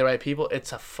 You want to pay the right people.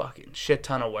 It's a fucking shit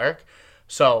ton of work.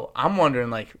 So I'm wondering,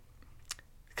 like,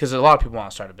 because a lot of people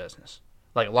want to start a business,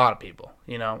 like a lot of people,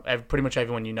 pretty much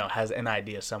everyone has an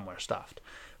idea somewhere stuffed.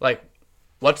 Like,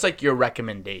 what's like your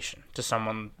recommendation to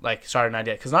someone like start an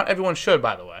idea? Because not everyone should,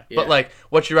 by the way. Yeah. But like,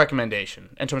 what's your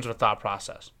recommendation in terms of a thought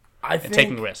process and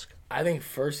taking risk? I think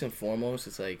first and foremost,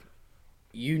 it's like,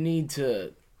 you need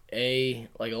to,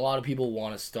 like a lot of people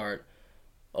want to start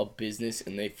a business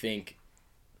and they think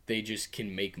they just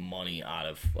can make money out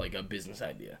of like a business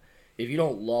idea. If you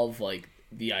don't love like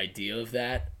the idea of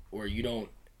that, or you don't,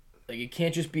 like it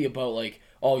can't just be about like,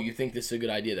 oh, you think this is a good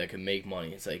idea that can make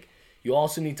money. It's like, you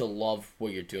also need to love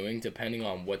what you're doing depending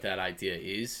on what that idea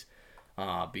is,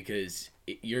 because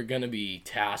you're going to be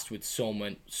tasked with so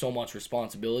much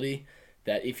responsibility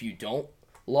that if you don't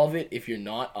love it, if you're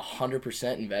not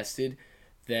 100% invested,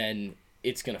 then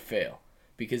it's going to fail.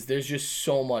 Because there's just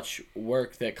so much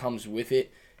work that comes with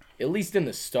it, at least in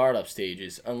the startup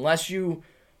stages. Unless you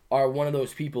are one of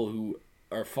those people who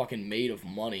are fucking made of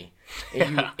money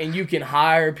and you can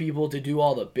hire people to do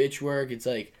all the bitch work. It's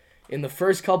like, in the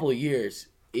first couple of years,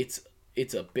 it's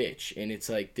a bitch. And it's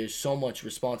like, there's so much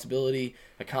responsibility,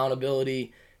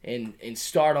 accountability, and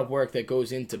startup work that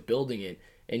goes into building it.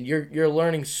 And you're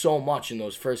learning so much in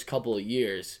those first couple of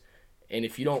years, and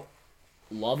if you don't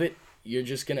love it, you're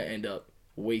just gonna end up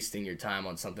wasting your time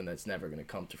on something that's never gonna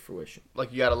come to fruition.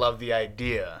 Like you gotta love the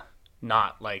idea,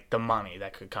 not like the money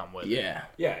that could come with it.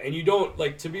 Yeah, and you don't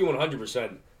like, to be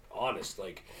 100% honest.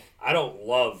 Like I don't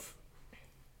love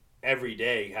every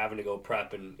day having to go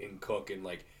prep and cook and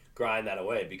like grind that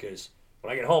away, because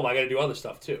when I get home I gotta do other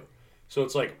stuff too. So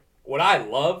it's like, what I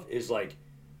love is like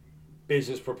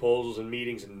business proposals and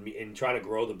meetings and trying to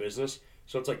grow the business.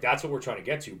 So it's like, that's what we're trying to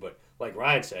get to. But like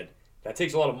Ryan said, that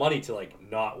takes a lot of money to like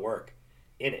not work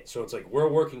in it. So it's like, we're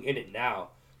working in it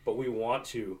now, but we want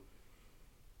to,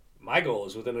 my goal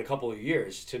is within a couple of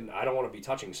years I don't want to be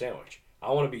touching sandwich.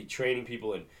 I want to be training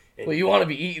people in well, you want to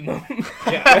be eating them.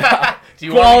 Yeah. Do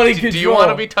you want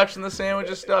to be touching the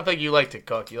sandwiches stuff? Like you like to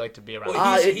cook, you like to be around.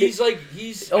 Well, he's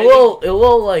a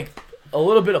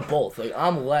little bit of both. Like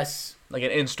I'm less like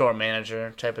an in-store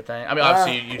manager type of thing. I mean,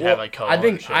 obviously you'd have like I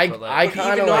think I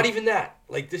kind of not even that.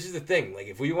 Like this is the thing. Like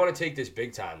if we want to take this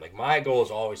big time, like my goal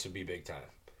is always to be big time.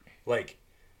 Like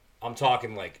I'm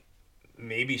talking like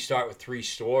maybe start with 3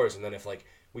 stores, and then if like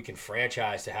we can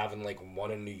franchise to having like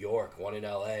one in New York, one in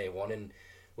LA, one in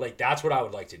like, that's what I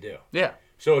would like to do. Yeah.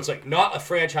 So it's like not a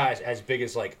franchise as big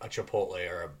as like a Chipotle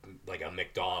or like a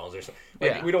McDonald's or something.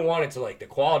 Like we don't want it to like the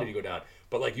quality to go down.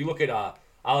 But like you look at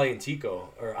Ale and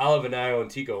Tico or Ale Vinayo and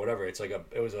Tico, whatever. It's like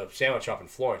it was a sandwich shop in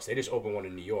Florence. They just opened one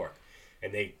in New York,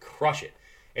 and they crush it.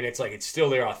 And it's like, it's still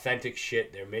their authentic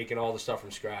shit. They're making all the stuff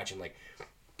from scratch, and like,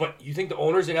 but you think the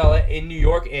owners in LA, in New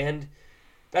York, and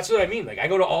that's what I mean. Like I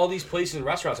go to all these places and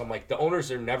restaurants. I'm like, the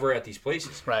owners are never at these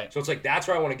places. Right. So it's like, that's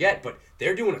where I want to get. But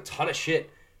they're doing a ton of shit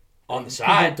on the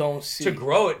side to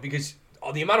grow it, because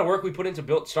the amount of work we put in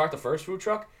to start the first food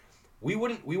truck, we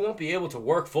won't be able to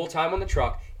work full time on the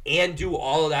truck and do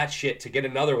all of that shit to get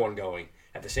another one going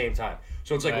at the same time.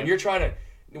 So it's like, when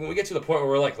we get to the point where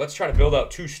we're like, let's try to build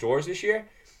out 2 stores this year,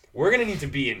 we're gonna need to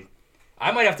be in.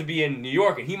 I might have to be in New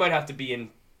York, and he might have to be in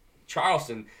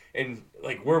Charleston, and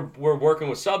like we're working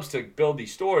with subs to build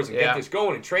these stores and get this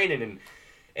going and training,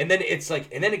 And then it's like,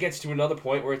 and then it gets to another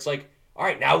point where it's like, all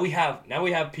right, now we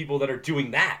have people that are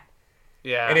doing that.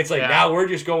 Yeah. And it's like, now we're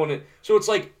just going to, so it's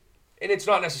like, and it's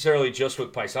not necessarily just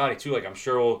with Paisani too. Like, I'm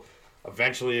sure we'll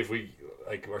eventually, if we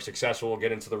like are successful, we'll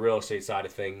get into the real estate side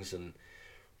of things and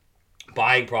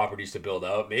buying properties to build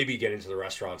out, maybe get into the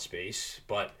restaurant space.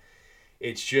 But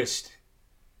it's just,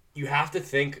 you have to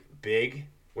think big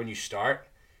when you start.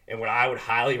 And what I would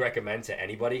highly recommend to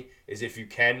anybody is, if you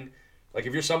can, like,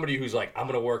 if you're somebody who's like, I'm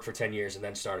going to work for 10 years and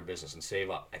then start a business and save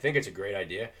up, I think it's a great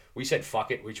idea. We said,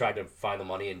 fuck it. We tried to find the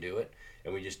money and do it,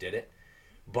 and we just did it.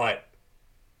 But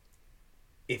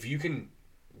if you can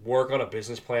work on a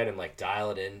business plan and, like,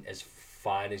 dial it in as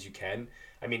fine as you can,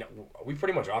 I mean, we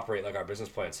pretty much operate like our business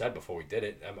plan said before we did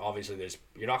it. Obviously,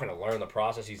 you're not going to learn the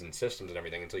processes and systems and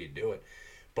everything until you do it.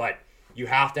 But you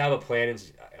have to have a plan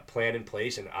in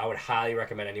place, and I would highly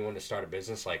recommend anyone to start a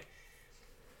business, like,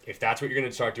 if that's what you're going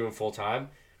to start doing full time,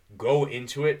 go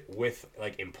into it with,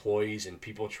 like, employees and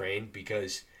people trained,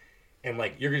 because, and,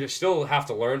 like, you're going to still have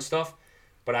to learn stuff.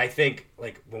 But I think,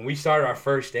 like, when we started our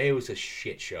first day, it was a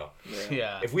shit show.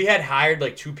 Yeah. If we had hired,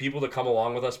 like, 2 people to come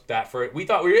along with us we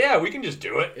thought we can just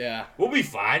do it. Yeah. We'll be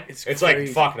fine. It's like,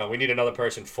 fuck no, we need another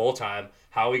person full time.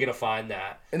 How are we going to find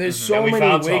that? And there's so many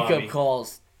wake-up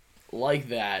calls like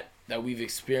that we've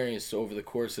experienced over the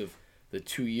course of the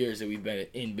 2 years that we've been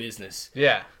in business.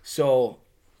 Yeah. So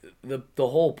the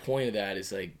whole point of that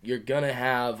is, like, you're gonna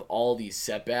have all these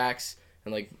setbacks,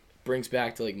 and, like, brings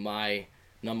back to, like, my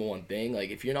number one thing. Like,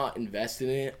 if you're not invested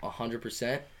in it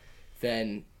 100%,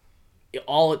 then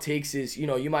all it takes is, you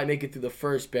know, you might make it through the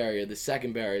first barrier, the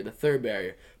second barrier, the third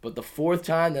barrier, but the fourth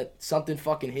time that something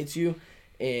fucking hits you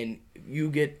and you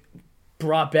get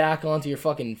brought back onto your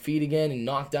fucking feet again and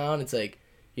knocked down, it's like,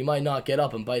 you might not get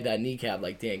up and bite that kneecap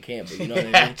like Dan Campbell, you know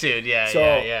what I mean? Dude,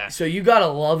 yeah. So you gotta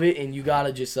love it, and you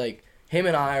gotta just, like, him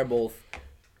and I are both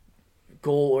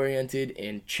goal-oriented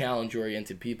and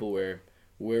challenge-oriented people where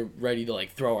we're ready to,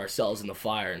 like, throw ourselves in the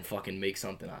fire and fucking make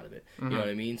something out of it. Mm-hmm. You know what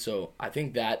I mean? So I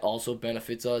think that also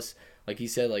benefits us. Like he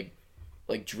said,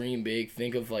 like dream big,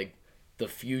 think of, like, the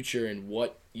future and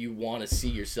what you want to see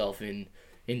yourself in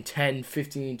 10,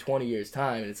 15, 20 years'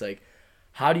 time. And it's like,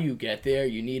 how do you get there?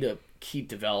 You need to keep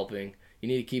developing. You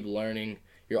need to keep learning.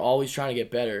 You're always trying to get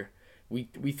better. We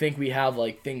think we have,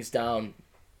 like, things down,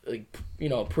 like, you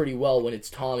know, pretty well when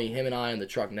it's Tommy, him and I in the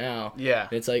truck now. Yeah.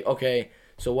 And it's like, okay,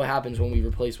 so what happens when we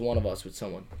replace one of us with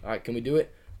someone? All right, can we do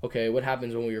it? Okay, what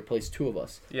happens when we replace 2 of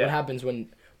us? Yeah. What happens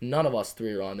when none of us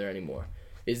 3 are on there anymore?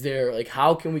 Is there, like,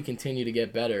 how can we continue to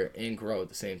get better and grow at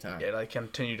the same time? Yeah, like,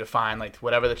 continue to find, like,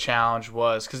 whatever the challenge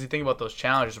was. Because you think about those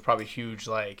challenges are probably huge,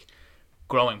 like,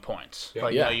 growing points. Yeah.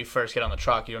 Like, you know, you first get on the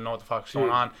truck, you don't know what the fuck's going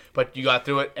on, but you got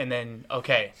through it, and then,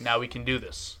 okay, now we can do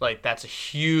this. Like, that's a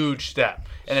huge step.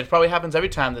 And it probably happens every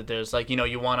time that there's, like, you know,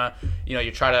 you want to, you know,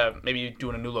 you try to, maybe you do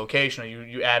in a new location, or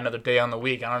you add another day on the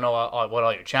week. I don't know what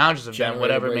all your challenges have been,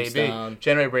 whatever it may be.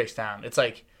 Generator breaks down. It's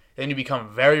like, then you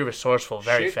become very resourceful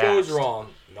very fast. Shit goes wrong,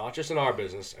 not just in our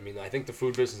business. I mean, I think the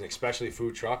food business, especially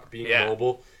food truck, being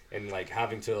mobile and, like,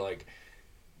 having to, like,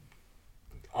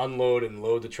 unload and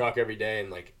load the truck every day, and,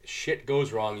 like, shit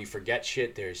goes wrong. You forget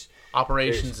shit.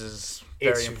 Operations is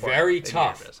very important. It's very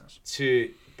tough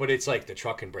but it's like the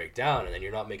truck can break down, and then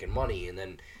you're not making money, and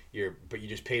then you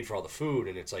just paid for all the food,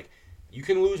 and it's like, you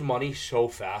can lose money so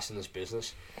fast in this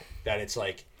business that it's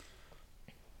like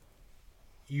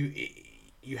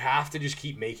you have to just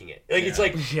keep making it. Like, it's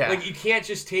like, like, you can't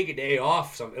just take a day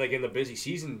off, like, in the busy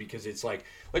season, because it's like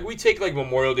we take, like,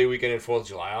 Memorial Day weekend and 4th of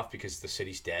July off because the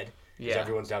city's dead. Because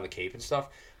everyone's down the Cape and stuff.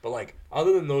 But, like,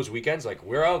 other than those weekends, like,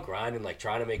 we're out grinding, like,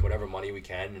 trying to make whatever money we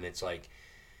can. And it's like,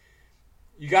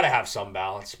 you got to have some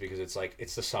balance, because it's like,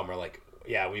 it's the summer. Like,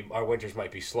 yeah, our winters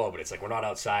might be slow, but it's like, we're not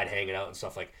outside hanging out and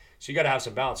stuff. Like, so you got to have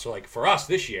some balance. So, like, for us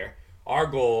this year, our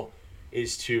goal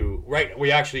is to,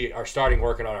 we actually are starting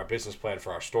working on our business plan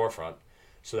for our storefront,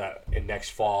 so that in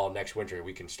next fall, next winter,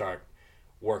 we can start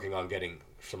working on getting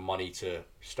some money to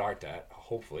start that,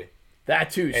 hopefully.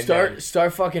 That too.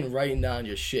 Start fucking writing down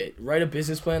your shit. Write a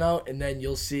business plan out, and then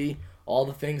you'll see all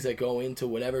the things that go into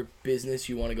whatever business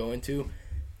you want to go into.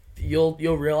 You'll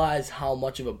realize how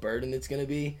much of a burden it's gonna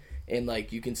be, and,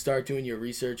 like, you can start doing your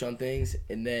research on things,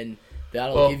 and then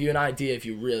that'll give you an idea if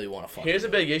you really want to. Here's a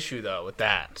big issue though with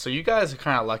that. So you guys are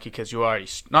kind of lucky because you already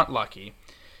not lucky.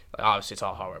 Like, obviously, it's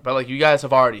all hard work, but, like, you guys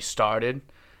have already started,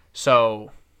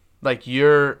 so. Like,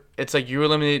 it's like you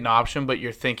eliminate an option, but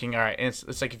you're thinking, all right, and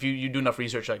it's like if you do enough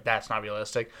research, like, that's not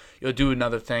realistic. You'll do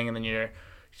another thing, and then you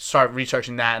start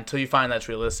researching that until you find that's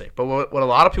realistic. But what a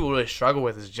lot of people really struggle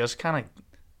with is just kind of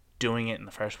doing it in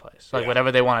the first place. Like,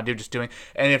 whatever they want to do, just doing.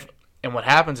 And And what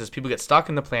happens is people get stuck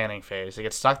in the planning phase. They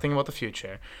get stuck thinking about the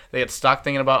future. They get stuck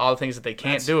thinking about all the things that they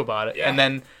can't do about it. Yeah. And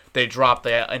then they drop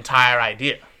the entire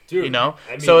idea. Dude, you know?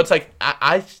 I mean, so it's like,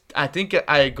 I think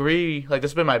I agree. Like,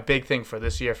 this has been my big thing for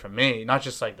this year for me. Not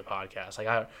just, like, the podcast. Like,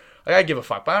 I give a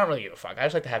fuck. But I don't really give a fuck. I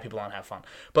just like to have people on and have fun.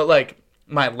 But, like,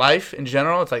 my life in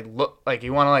general, it's like, look, like,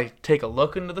 you want to, like, take a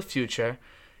look into the future.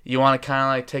 You want to kind of,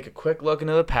 like, take a quick look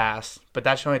into the past. But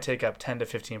that should only take up 10 to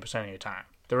 15% of your time.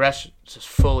 The rest is just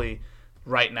fully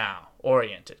right now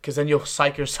oriented, because then you'll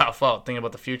psych yourself out thinking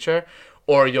about the future,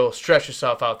 or you'll stress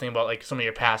yourself out thinking about like some of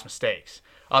your past mistakes.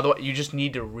 Otherwise, you just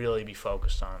need to really be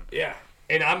focused on. Yeah,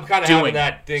 and I'm kind of having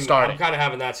that thing. I'm kind of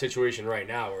having that situation right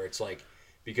now where it's like,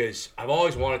 because I've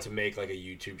always wanted to make like a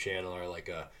YouTube channel or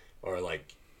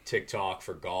like TikTok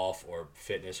for golf or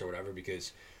fitness or whatever,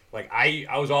 because like I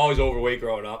was always overweight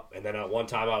growing up, and then at one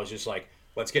time I was just like,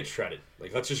 let's get shredded,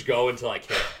 like let's just go until I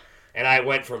can't. And I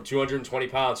went from 220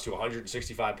 pounds to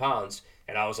 165 pounds,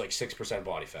 and I was like 6%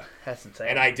 body fat. That's insane.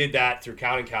 And I did that through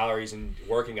counting calories and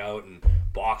working out and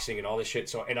boxing and all this shit.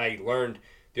 So, and I learned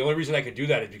the only reason I could do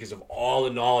that is because of all the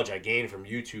knowledge I gained from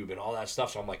YouTube and all that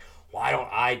stuff. So I'm like, why don't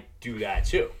I do that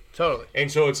too? Totally. And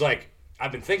so it's like,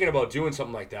 I've been thinking about doing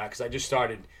something like that, because I just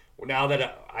started, now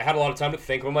that I had a lot of time to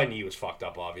think when my knee was fucked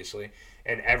up, obviously.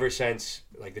 And ever since,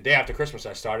 like the day after Christmas,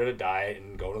 I started a diet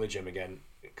and go to the gym again,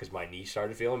 because my knee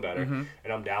started feeling better, and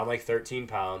I'm down like 13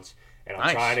 pounds, and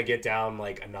I'm trying to get down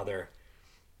like another,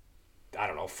 I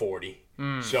don't know, 40.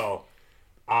 So,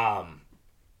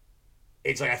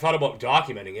 it's like I thought about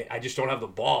documenting it. I just don't have the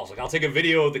balls. Like I'll take a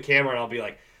video of the camera and I'll be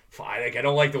like, fine, like I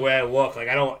don't like the way I look. Like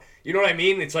I don't, you know what I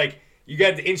mean? It's like you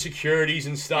got the insecurities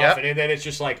and stuff, and then it's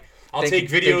just like I'll take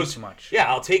videos. Too much.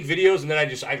 Yeah, I'll take videos, and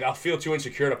then I'll feel too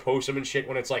insecure to post them and shit.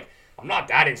 When it's like, I'm not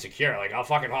that insecure. Like, I'll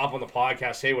fucking hop on the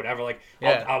podcast, say whatever. Like,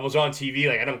 I was on TV.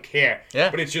 Like, I don't care. Yeah.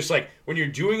 But it's just like, when you're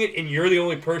doing it and you're the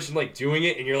only person, like, doing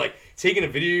it, and you're, like, taking a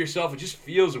video of yourself, it just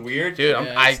feels weird. Dude,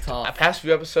 past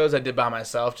few episodes I did by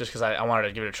myself just because I wanted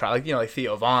to give it a try. Like, you know, like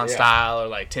Theo Vaughn style or,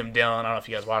 like, Tim Dillon. I don't know if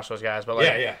you guys watch those guys. But,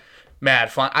 like,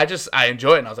 mad fun. I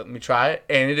enjoy it, and I was like, let me try it.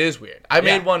 And it is weird. I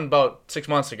made one about 6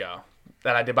 months ago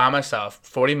that I did by myself,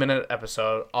 40-minute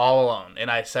episode, all alone.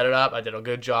 And I set it up. I did a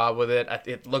good job with it.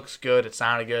 It looks good. It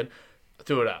sounded good. I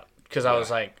threw it out. Because I was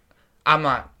like, I'm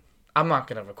not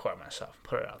going to record myself,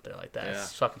 put it out there like that.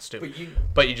 It's fucking stupid.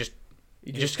 But you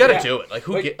just got to do it.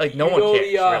 Like, no one cares.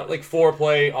 Really. Like,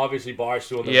 Foreplay, obviously,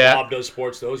 Barstool, and then Bob Does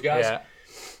Sports, those guys. Yeah.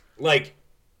 Like,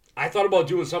 I thought about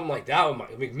doing something like that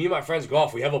with me and my friends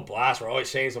golf. We have a blast. We're always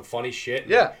saying some funny shit.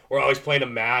 Yeah. We're always playing a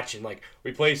match, and like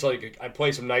I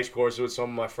play some nice courses with some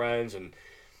of my friends, and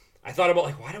I thought about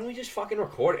like, why don't we just fucking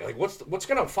record it? Like, what's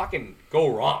gonna fucking go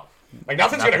wrong? Like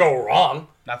nothing's gonna go wrong.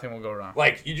 Nothing will go wrong.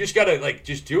 Like you just gotta like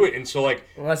just do it, and so like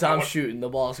unless I'm shooting the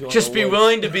ball's going. Just be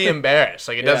willing to be embarrassed.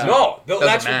 Like it doesn't. No,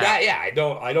 that's what that. Yeah, I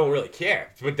don't really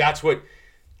care, but that's what.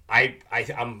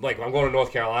 I'm going to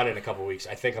North Carolina in a couple weeks.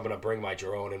 I think I'm gonna bring my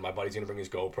drone, and my buddy's gonna bring his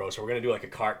GoPro. So we're gonna do like a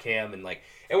cart cam, and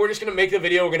we're just gonna make the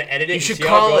video. We're gonna edit it. You should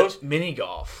call it mini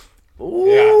golf. Ooh,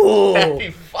 yeah. That'd be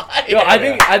fun. Yo,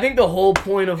 I think the whole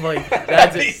point of like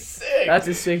that's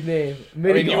a sick name.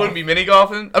 Mini golf. You wouldn't be mini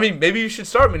golfing. I mean, maybe you should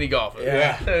start mini golfing.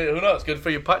 Yeah. Who knows? Good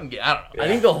for your putting game. I don't know. I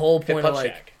think the whole point of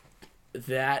like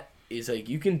that is like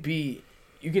you can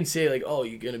say like, oh,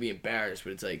 you're gonna be embarrassed,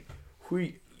 but it's like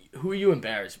who are you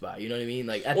embarrassed by? You know what I mean?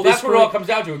 Like, that's what it all comes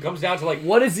down to. It comes down to like,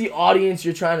 what is the audience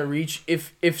you're trying to reach?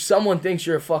 If someone thinks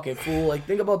you're a fucking fool, like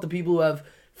think about the people who have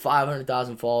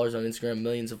 500,000 followers on Instagram,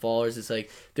 millions of followers. It's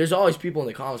like there's always people in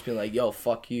the comments being like, "Yo,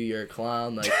 fuck you, you're a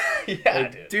clown." Like,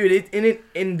 dude,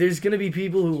 and there's gonna be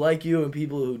people who like you and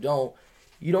people who don't.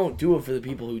 You don't do it for the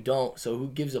people who don't. So who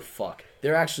gives a fuck?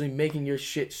 They're actually making your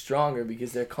shit stronger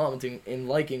because they're commenting and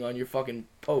liking on your fucking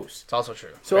posts. It's also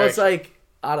true. So it's like,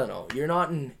 I don't know. You're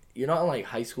not in like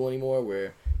high school anymore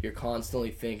where you're constantly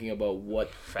thinking about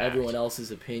what everyone else's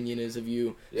opinion is of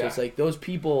you. So it's like those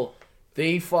people,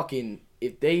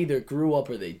 if they either grew up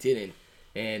or they didn't,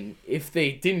 and if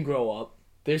they didn't grow up,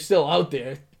 they're still out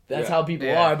there. That's how people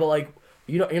are. But like,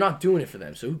 you're not doing it for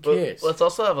them. So who cares? But let's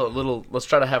also have let's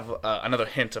try to have another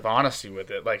hint of honesty with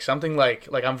it. Like something like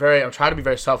I'm trying to be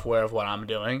very self-aware of what I'm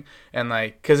doing, and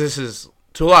like, cause this is,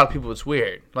 to a lot of people, it's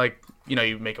weird. Like, you know,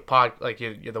 you make like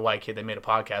you're the white kid that made a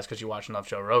podcast because you watch enough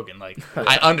Joe Rogan. Like,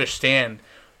 I understand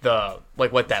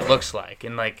what that looks like,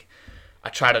 and like, I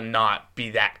try to not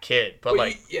be that kid. But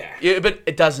but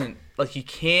it doesn't, like, you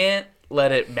can't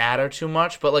let it matter too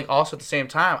much. But like, also at the same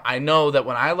time, I know that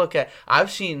when I look at, I've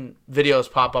seen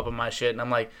videos pop up in my shit, and I'm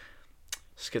like,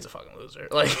 this kid's a fucking loser.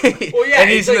 Like, and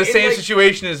he's in the same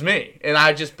situation as me, and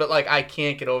I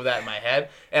can't get over that in my head,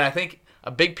 and I think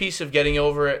a big piece of getting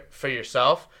over it for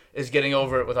yourself is getting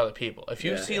over it with other people. If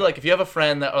you see, like, if you have a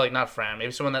friend that, or, like, not a friend,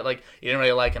 maybe someone that, like, you didn't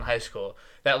really like in high school,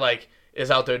 that, like, is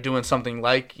out there doing something,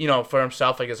 like, you know, for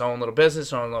himself, like his own little business,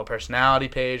 his own little personality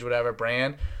page, whatever,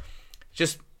 brand,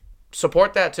 just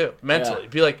support that too mentally.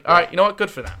 Be like, all right, you know what,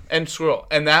 good for them, and scroll.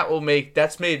 And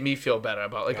that's made me feel better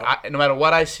about, like, no matter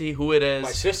what I see, who it is.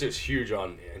 My sister's huge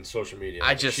on in social media.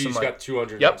 She's like, got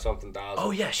 200 and something thousand.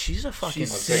 Oh yeah, she's a fucking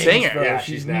singer. Bro. Yeah,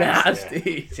 she's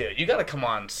nasty. Dude, you gotta come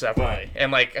on separately.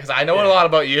 And, like, because I know a lot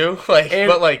about you, like,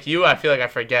 but, like, you, I feel like I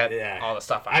forget all the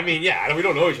stuff. I mean, we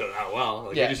don't know each other that well.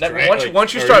 Like, yeah, drank,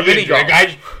 once you start mini golf,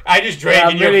 I just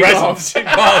drank in your presence in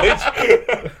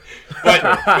college. But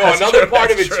no, another part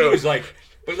of it too is like,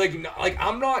 but like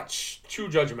I'm not too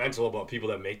judgmental about people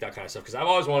that make that kind of stuff because I've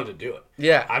always wanted to do it.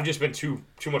 Yeah, I've just been too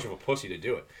much of a pussy to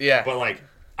do it. Yeah, but like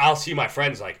I'll see my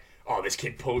friends like, oh, this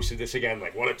kid posted this again.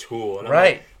 Like, what a tool. And I'm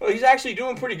right. Like, well, he's actually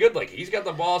doing pretty good. Like, he's got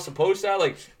the balls to post that.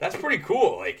 Like, that's pretty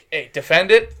cool. Like, hey, defend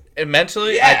it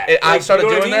mentally. Yeah, I started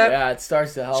doing that. Yeah, it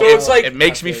starts to help. So it's like it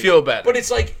makes me feel better. But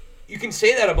it's like you can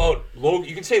say that about Logan.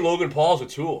 You can say Logan Paul's a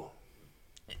tool.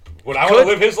 Would I want to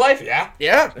live his life? Yeah.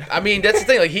 Yeah. I mean, that's the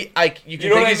thing. Like, you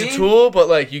can think he's a tool, but,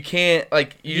 like, you can't,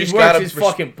 like, you just gotta his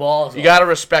fucking balls. You gotta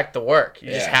respect the work. You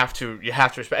just have to. You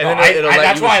have to respect. And then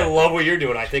that's why I love what you're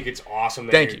doing. I think it's awesome.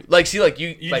 Thank you. Like, see, like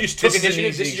you like, just took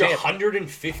initiative. This is your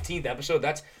 115th episode.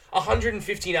 That's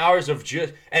 115 hours of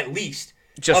just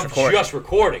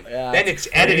recording. Yeah, then it's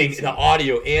editing the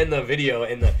audio and the video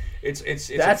and the. It's that's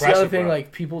impressive, the other thing. bro.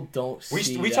 Like, people don't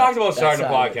see. We talked about starting a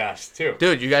podcast too,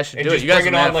 dude. You guys should and do just it. You guys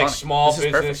bringing on like funny. small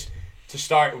business to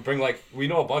start. Bring like we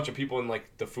know a bunch of people in like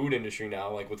the food industry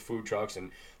now, like with food trucks,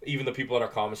 and even the people at our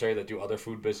commissary that do other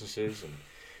food businesses. And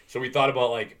so we thought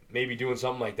about like maybe doing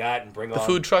something like that and bring the on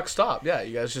food truck stop. Yeah,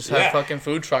 you guys just have fucking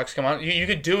food trucks come on. You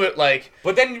could do it like.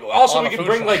 But then also we could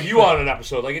bring like you on an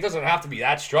episode. Like it doesn't have to be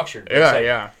that structured. But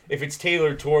yeah, like, if it's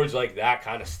tailored towards like that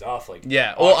kind of stuff, like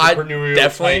well, I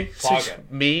definitely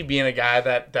me being a guy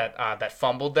that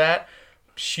fumbled that.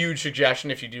 Huge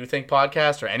suggestion if you do think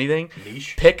podcast or anything,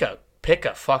 niche. Pick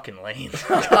a fucking lane.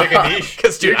 Pick a niche.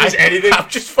 Because, dude, anything. I'm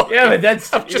just fucking... Yeah, but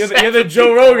that's... You're the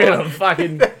Joe Rogan of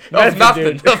fucking... of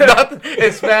nothing.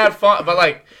 It's mad fun. But,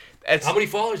 like... How many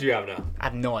followers do you have now? I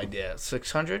have no idea.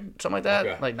 600? Something like that?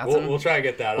 Okay. Like, nothing? We'll try to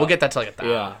get that up. We'll get that to, like,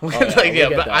 1,000. Yeah.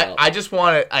 But I just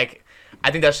want it, like...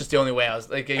 I think that's just the only way I was...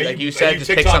 Like you said, just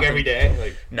TikTok pick something. Every day?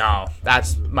 Like... No.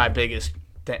 That's my biggest...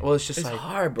 thing. Well, it's just it's like... It's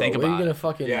hard, bro. Think What about are you going to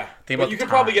fucking... Yeah. But you could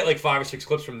probably get, like, 5 or 6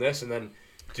 clips from this and then...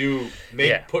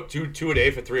 Put two a day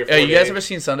for 3 or 4 days. You guys ever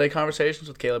seen Sunday Conversations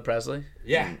with Caleb Presley?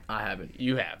 Yeah. I haven't.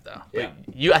 You have, though. Yeah.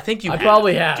 I think you I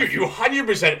probably have. Dude, you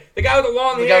 100%. The guy with the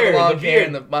long hair. The guy with the long beard. hair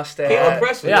and the mustache. Caleb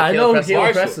Presley. Yeah, I know who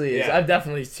Caleb Presley Presley is. Yeah. I've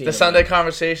definitely seen the Sunday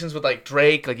Conversations with, like,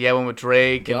 Drake. Like, one with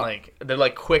Drake. And, like, they're,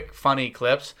 like, quick, funny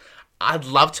clips. I'd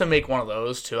love to make one of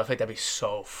those too. I think that'd be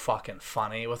so fucking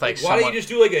funny with like. Why don't you just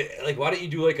do Why don't you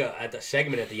do at the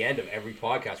segment at the end of every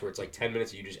podcast where it's like 10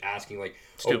 minutes of you just asking like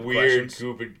stupid weird,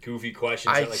 goofy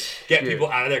questions that like get people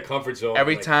out of their comfort zone.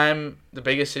 Every time, the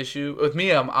biggest issue with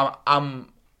me,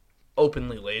 I'm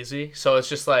openly lazy, so it's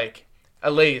just like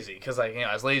lazy because like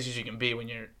as lazy as you can be when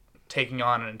you're taking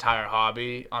on an entire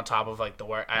hobby on top of like the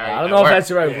work. I don't know if that's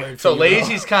the right word. So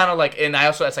lazy's kind of like, and I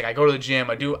also it's like I go to the gym.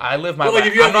 I live my life. Like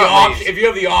if you have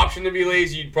the option to be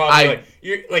lazy, you'd probably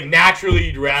naturally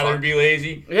you'd rather be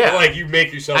lazy. Yeah, but, like you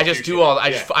make yourself. I just do all.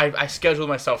 I schedule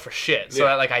myself for shit, so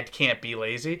that like I can't be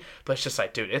lazy. But it's just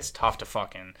like, dude, it's tough to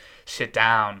fucking sit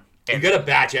down. And, you gotta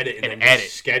batch edit and then edit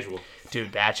schedule.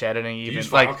 Dude, batch editing even. Do you use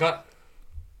Final Cut?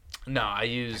 No, I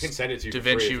use. I can send it to you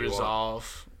DaVinci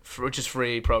Resolve. Which is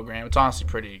free program. It's honestly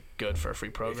pretty good for a free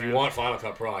program. If you want Final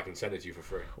Cut Pro, I can send it to you for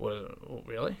free. What?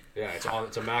 Really? Yeah, it's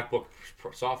a MacBook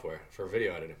software for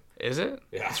video editing. Is it?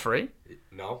 Yeah. It's free?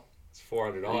 No, it's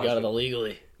 $400. You got it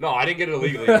illegally. No, I didn't get it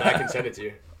illegally, but I can send it to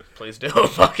you. Please do.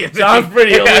 Fucking sounds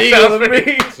pretty illegal to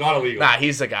me. It's not illegal. Nah,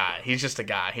 he's a guy. He's just a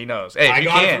guy. He knows. Hey, I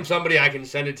got it from somebody. I can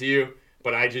send it to you,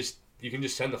 but you can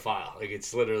just send the file. Like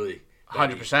it's literally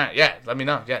 100%. Yeah, let me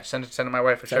know. Yeah, send it my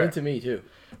way for sure. Send it to me too.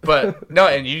 But no,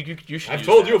 and you should. I've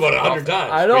told you about it 100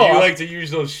 times. I know. But you like to use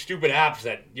those stupid apps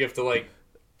that you have to like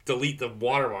delete the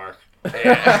watermark.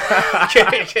 Yeah.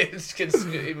 Kid's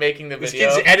making the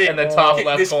video in the top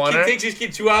left corner. It takes this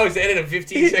kid 2 hours to edit a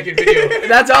 15-second video.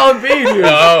 That's how it be, dude.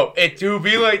 No, it do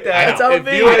be like that. That's how it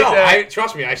be. Like that.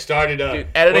 Trust me, I started dude,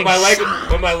 editing.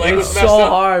 When my leg was messed so up.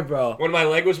 hard, bro. When my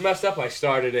leg was messed up, I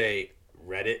started a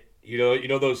Reddit. You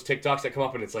know those TikToks that come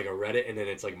up and it's like a Reddit and then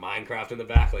it's like Minecraft in the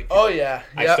back. Like oh yeah.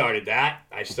 I started that.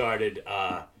 I started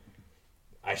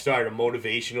I started a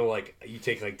motivational, like, you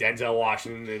take, like, Denzel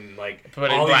Washington and, like...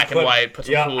 Put it in black and white, put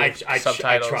some cool subtitles.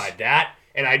 I tried that,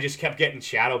 and I just kept getting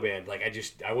shadow banned. Like,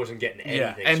 I wasn't getting anything.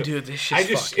 Yeah, and so dude, this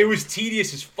shit's it was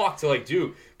tedious as fuck to, like,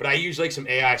 do. But I used, like, some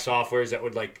AI softwares that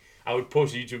would, like... I would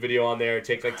post a YouTube video on there,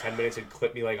 take, like, 10 minutes and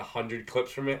clip me, like, 100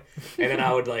 clips from it. And then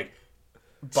I would, like...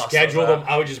 schedule them.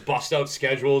 I would just bust out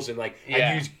schedules and I'd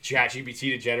use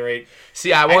ChatGPT to generate.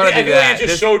 See, I want to do that.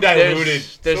 It's just so diluted.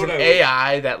 There's an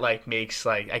AI that like makes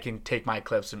like I can take my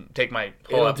clips and take my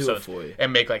whole episodes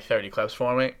and make like 30 clips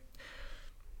for me.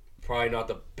 Probably not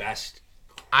the best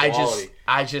quality.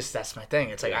 I just that's my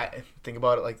thing. It's like I think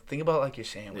about it like your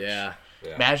sandwich. Yeah.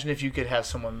 Imagine if you could have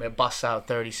someone bust out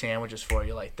 30 sandwiches for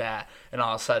you like that, and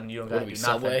all of a sudden you don't got to do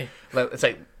nothing.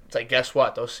 It's like, guess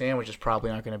what? Those sandwiches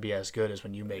probably aren't going to be as good as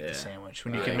when you make the sandwich.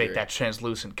 When you can make that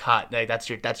translucent cut. Like, that's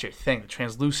your thing. The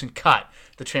translucent cut.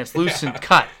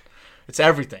 Cut. It's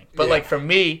everything. But, like, for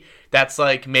me, that's,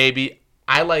 like, maybe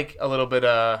I like a little bit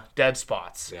of dead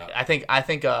spots. Yeah. I think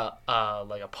like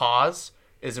a pause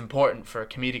is important for a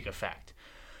comedic effect.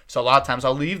 So a lot of times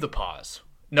I'll leave the pause.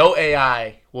 No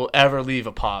AI will ever leave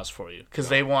a pause for you because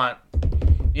they want,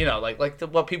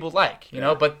 what people like, you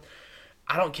know, but...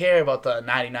 I don't care about the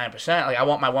 99%. Like, I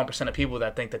want my 1% of people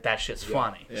that think that shit's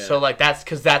funny. Yeah. So, like,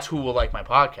 that's who will like my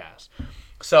podcast.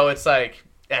 So it's like,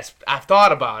 I've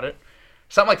thought about it.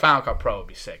 Something like Final Cut Pro would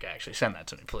be sick, actually. Send that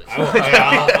to me, please. I'll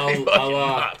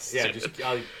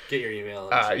get your email.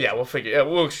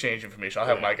 We'll exchange information. I'll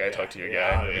have my guy talk to your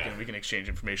guy. We can exchange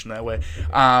information that way.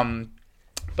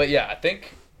 But yeah, I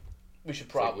think we should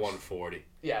probably 140.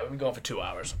 Yeah, we've been going for 2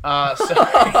 hours.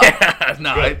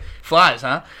 It flies,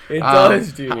 huh? It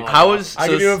does, dude. I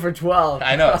can do it for 12.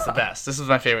 I know, it's the best. This is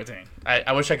my favorite thing.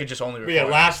 I wish I could just only record. Yeah,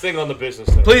 last thing on the business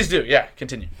thing. Please do. Yeah,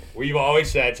 continue. We've always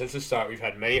said since the start we've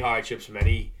had many hardships,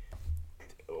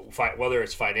 whether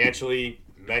it's financially,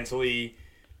 mentally,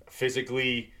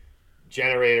 physically,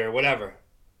 generator, whatever.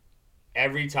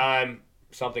 Every time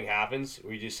something happens,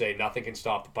 we just say nothing can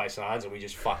stop the Paisans, and we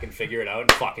just fucking figure it out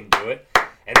and fucking do it.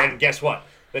 And then guess what?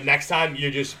 The next time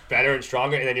you're just better and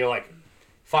stronger, and then you're like,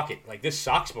 fuck it. Like, this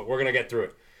sucks, but we're going to get through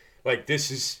it. Like, this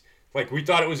is... Like, we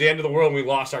thought it was the end of the world and we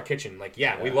lost our kitchen. Like,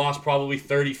 we lost probably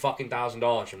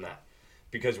 $30,000 from that.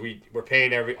 Because we're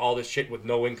paying all this shit with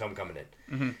no income coming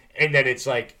in. Mm-hmm. And then it's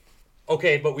like,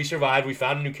 okay, but we survived. We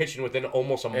found a new kitchen within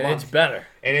almost a month.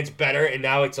 And it's better. And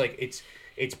now it's like,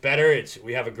 it's better.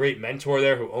 We have a great mentor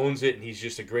there who owns it, and he's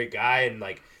just a great guy. And,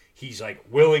 like... He's, like,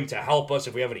 willing to help us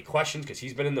if we have any questions because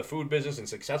he's been in the food business and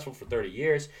successful for 30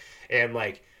 years. And,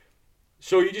 like,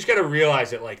 so you just got to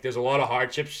realize that, like, there's a lot of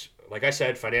hardships, like I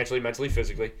said, financially, mentally,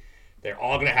 physically. They're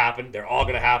all going to happen. They're all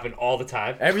going to happen all the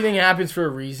time. Everything happens for a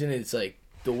reason. It's, like,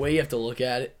 the way you have to look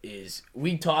at it is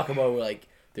we talk about, like,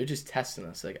 they're just testing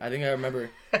us. Like, I think I remember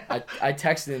I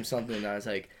texted him something, and I was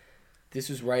like, this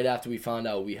was right after we found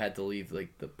out we had to leave,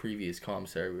 like, the previous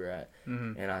commissary we were at.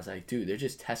 Mm-hmm. And I was like, dude, they're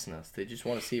just testing us. They just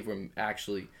want to see if we're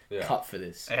actually cut for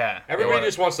this. Yeah. Everybody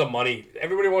just wants the money.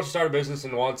 Everybody wants to start a business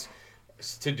and wants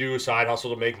to do a side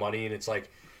hustle to make money. And it's like,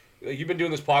 you've been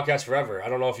doing this podcast forever. I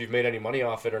don't know if you've made any money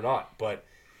off it or not. But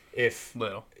if...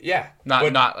 Little. Yeah.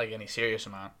 Not like any serious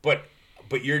amount. But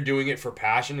you're doing it for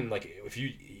passion. And, like, if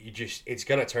you just... It's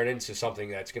going to turn into something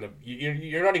that's going to...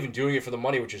 You're not even doing it for the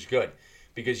money, which is good.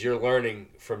 Because you're learning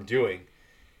from doing,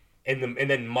 and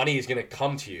then money is gonna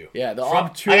come to you. Yeah, the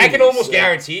opportunity. I can almost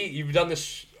guarantee you've done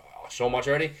this so much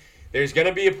already. There's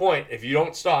gonna be a point if you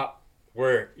don't stop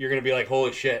where you're gonna be like,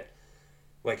 holy shit,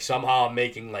 like somehow I'm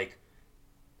making like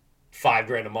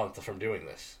 $5,000 a month from doing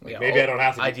this. Like, maybe I don't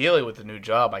have to. Ideally, with the new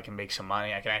job, I can make some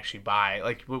money. I can actually buy.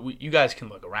 Like you guys can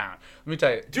look around. Let me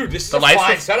tell you, dude, this is a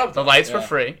fine setup. The lights for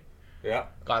free. Yeah,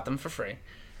 got them for free.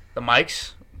 The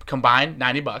mics combined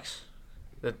 $90.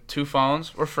 The 2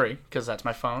 phones were free because that's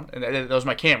my phone, and those are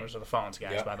my cameras are the phones,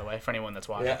 guys. By the way, for anyone that's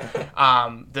watching,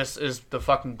 this is the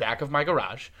fucking back of my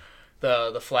garage.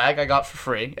 The flag I got for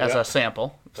free as a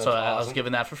sample, that's so awesome. I was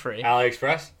given that for free.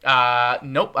 AliExpress?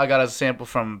 Nope, I got as a sample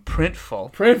from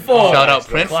Printful. Shout out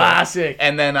Printful, classic.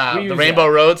 And then the Rainbow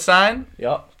Road sign.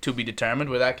 Yep. To be determined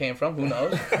where that came from. Who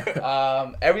knows?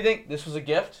 Everything. This was a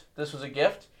gift.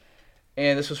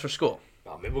 And this was for school.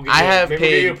 Oh, maybe we'll get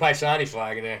you a Paisani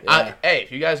flag in there. Yeah. Hey,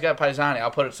 if you guys got Paisani,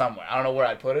 I'll put it somewhere. I don't know where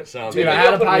I'd put it. Dude, I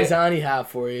had a Paisani hat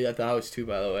for you at the house too,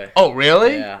 by the way. Oh,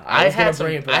 really? Yeah. I had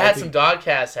some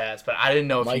DOD-Cast hats, but I didn't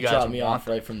know if you guys me off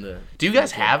right from the. Do you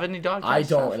guys have any DOD-Cast? I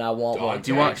don't, and I want one.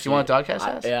 Do you want DOD-Cast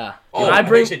hats? Yeah. Oh, I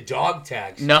bring dog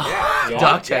tags. No,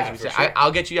 dog tags. Sure.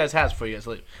 I'll get you guys hats before you guys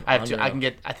leave. I have two.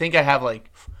 I think I have like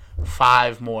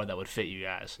 5 more that would fit you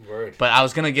guys. Word. But I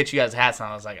was gonna get you guys hats, and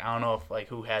I was like, I don't know if like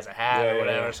who has a hat or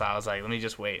whatever. Yeah. So I was like, let me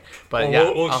just wait. But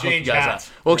we'll exchange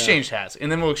hats. We'll exchange hats,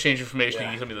 and then we'll exchange information. You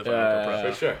can send me the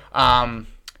for sure.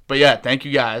 But yeah, thank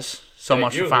you guys so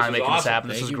much for finally making this happen.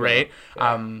 This was great.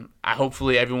 I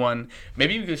hopefully everyone,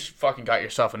 maybe you just fucking got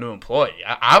yourself a new employee.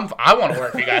 I want to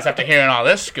work for you guys after hearing all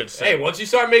this good stuff. Hey, once you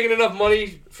start making enough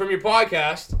money from your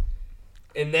podcast,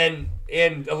 and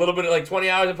a little bit of like 20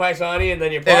 hours of Paisani, and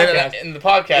then your podcast, and the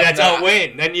podcast, that's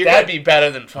outweighing. Then that'd be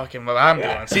better than fucking what I'm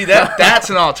doing. See, that's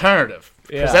an alternative.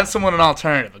 Present someone an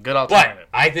alternative, a good alternative.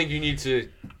 But I think you need to.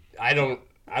 I don't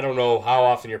know how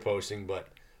often you're posting, but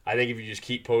I think if you just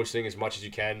keep posting as much as you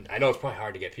can. I know it's probably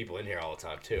hard to get people in here all the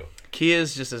time too. Key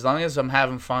is just as long as I'm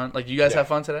having fun. Like, you guys have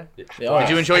fun today? Yeah. Did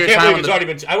you enjoy your time?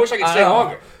 I wish I could stay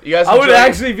longer. You guys I would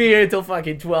actually be here until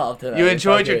fucking 12 today. You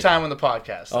enjoyed your time on the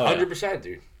podcast. 100%,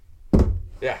 dude.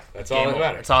 Yeah, that's all that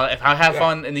matters. If I have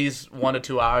fun in these 1 to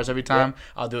 2 hours every time,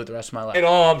 I'll do it the rest of my life. And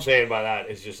all I'm saying by that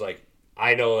is just like,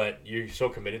 I know that you're so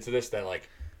committed to this that like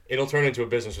it'll turn into a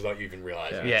business without you even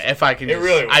realizing. Yeah, if I can. It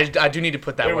really will. I do need to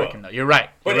put that work in though. You're right.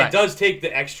 But it does take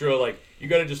the extra, like, you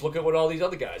got to just look at what all these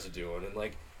other guys are doing and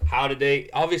like how did they?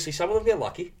 Obviously, some of them get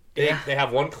lucky. They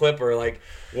have one clip or like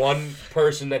one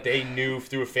person that they knew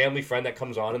through a family friend that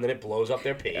comes on and then it blows up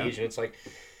their page and it's like,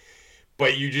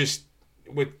 but you just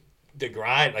with the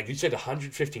grind, like you said,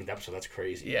 115th episode. That's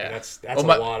crazy. Yeah, that's a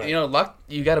lot of. Luck.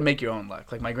 You got to make your own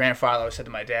luck. Like my grandfather always said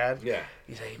to my dad. Yeah.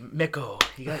 He's like, Mikko,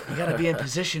 you got to be in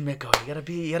position, Mikko. You got to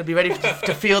be ready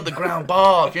to field the ground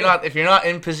ball. If you're not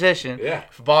in position,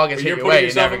 if the ball gets hit your way,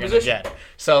 you're never gonna get it.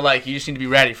 So like you just need to be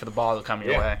ready for the ball to come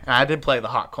your way. And I did play the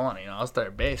hot corner. I was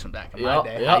third baseman back in my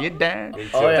day. How you doing?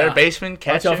 Third baseman,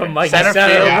 catcher, center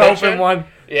field, open one.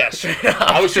 Yeah, straight up.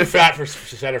 I was too fat for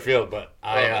center field, but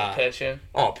pitcher.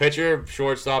 Pitcher,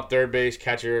 shortstop, third base,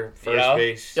 catcher, first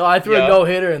base. I threw a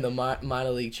no-hitter in the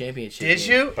minor league championship. Did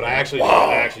you? But I actually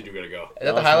do gotta go. Is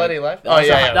that the highlight of your life?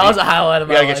 That was a highlight of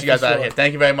my life. We gotta get you guys out of here.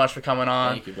 Thank you very much for coming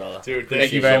on. Thank you, brother. Dude,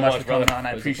 thank you very much for coming on.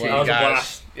 I appreciate you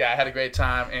guys. Yeah, I had a great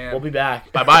time. And we'll be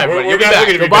back. Bye-bye, everybody. We're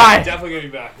definitely gonna be back. Definitely gonna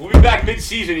be back. We'll be back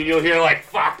mid-season, and you'll hear like,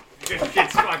 fuck, this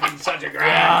kid's fucking such a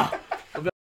grind.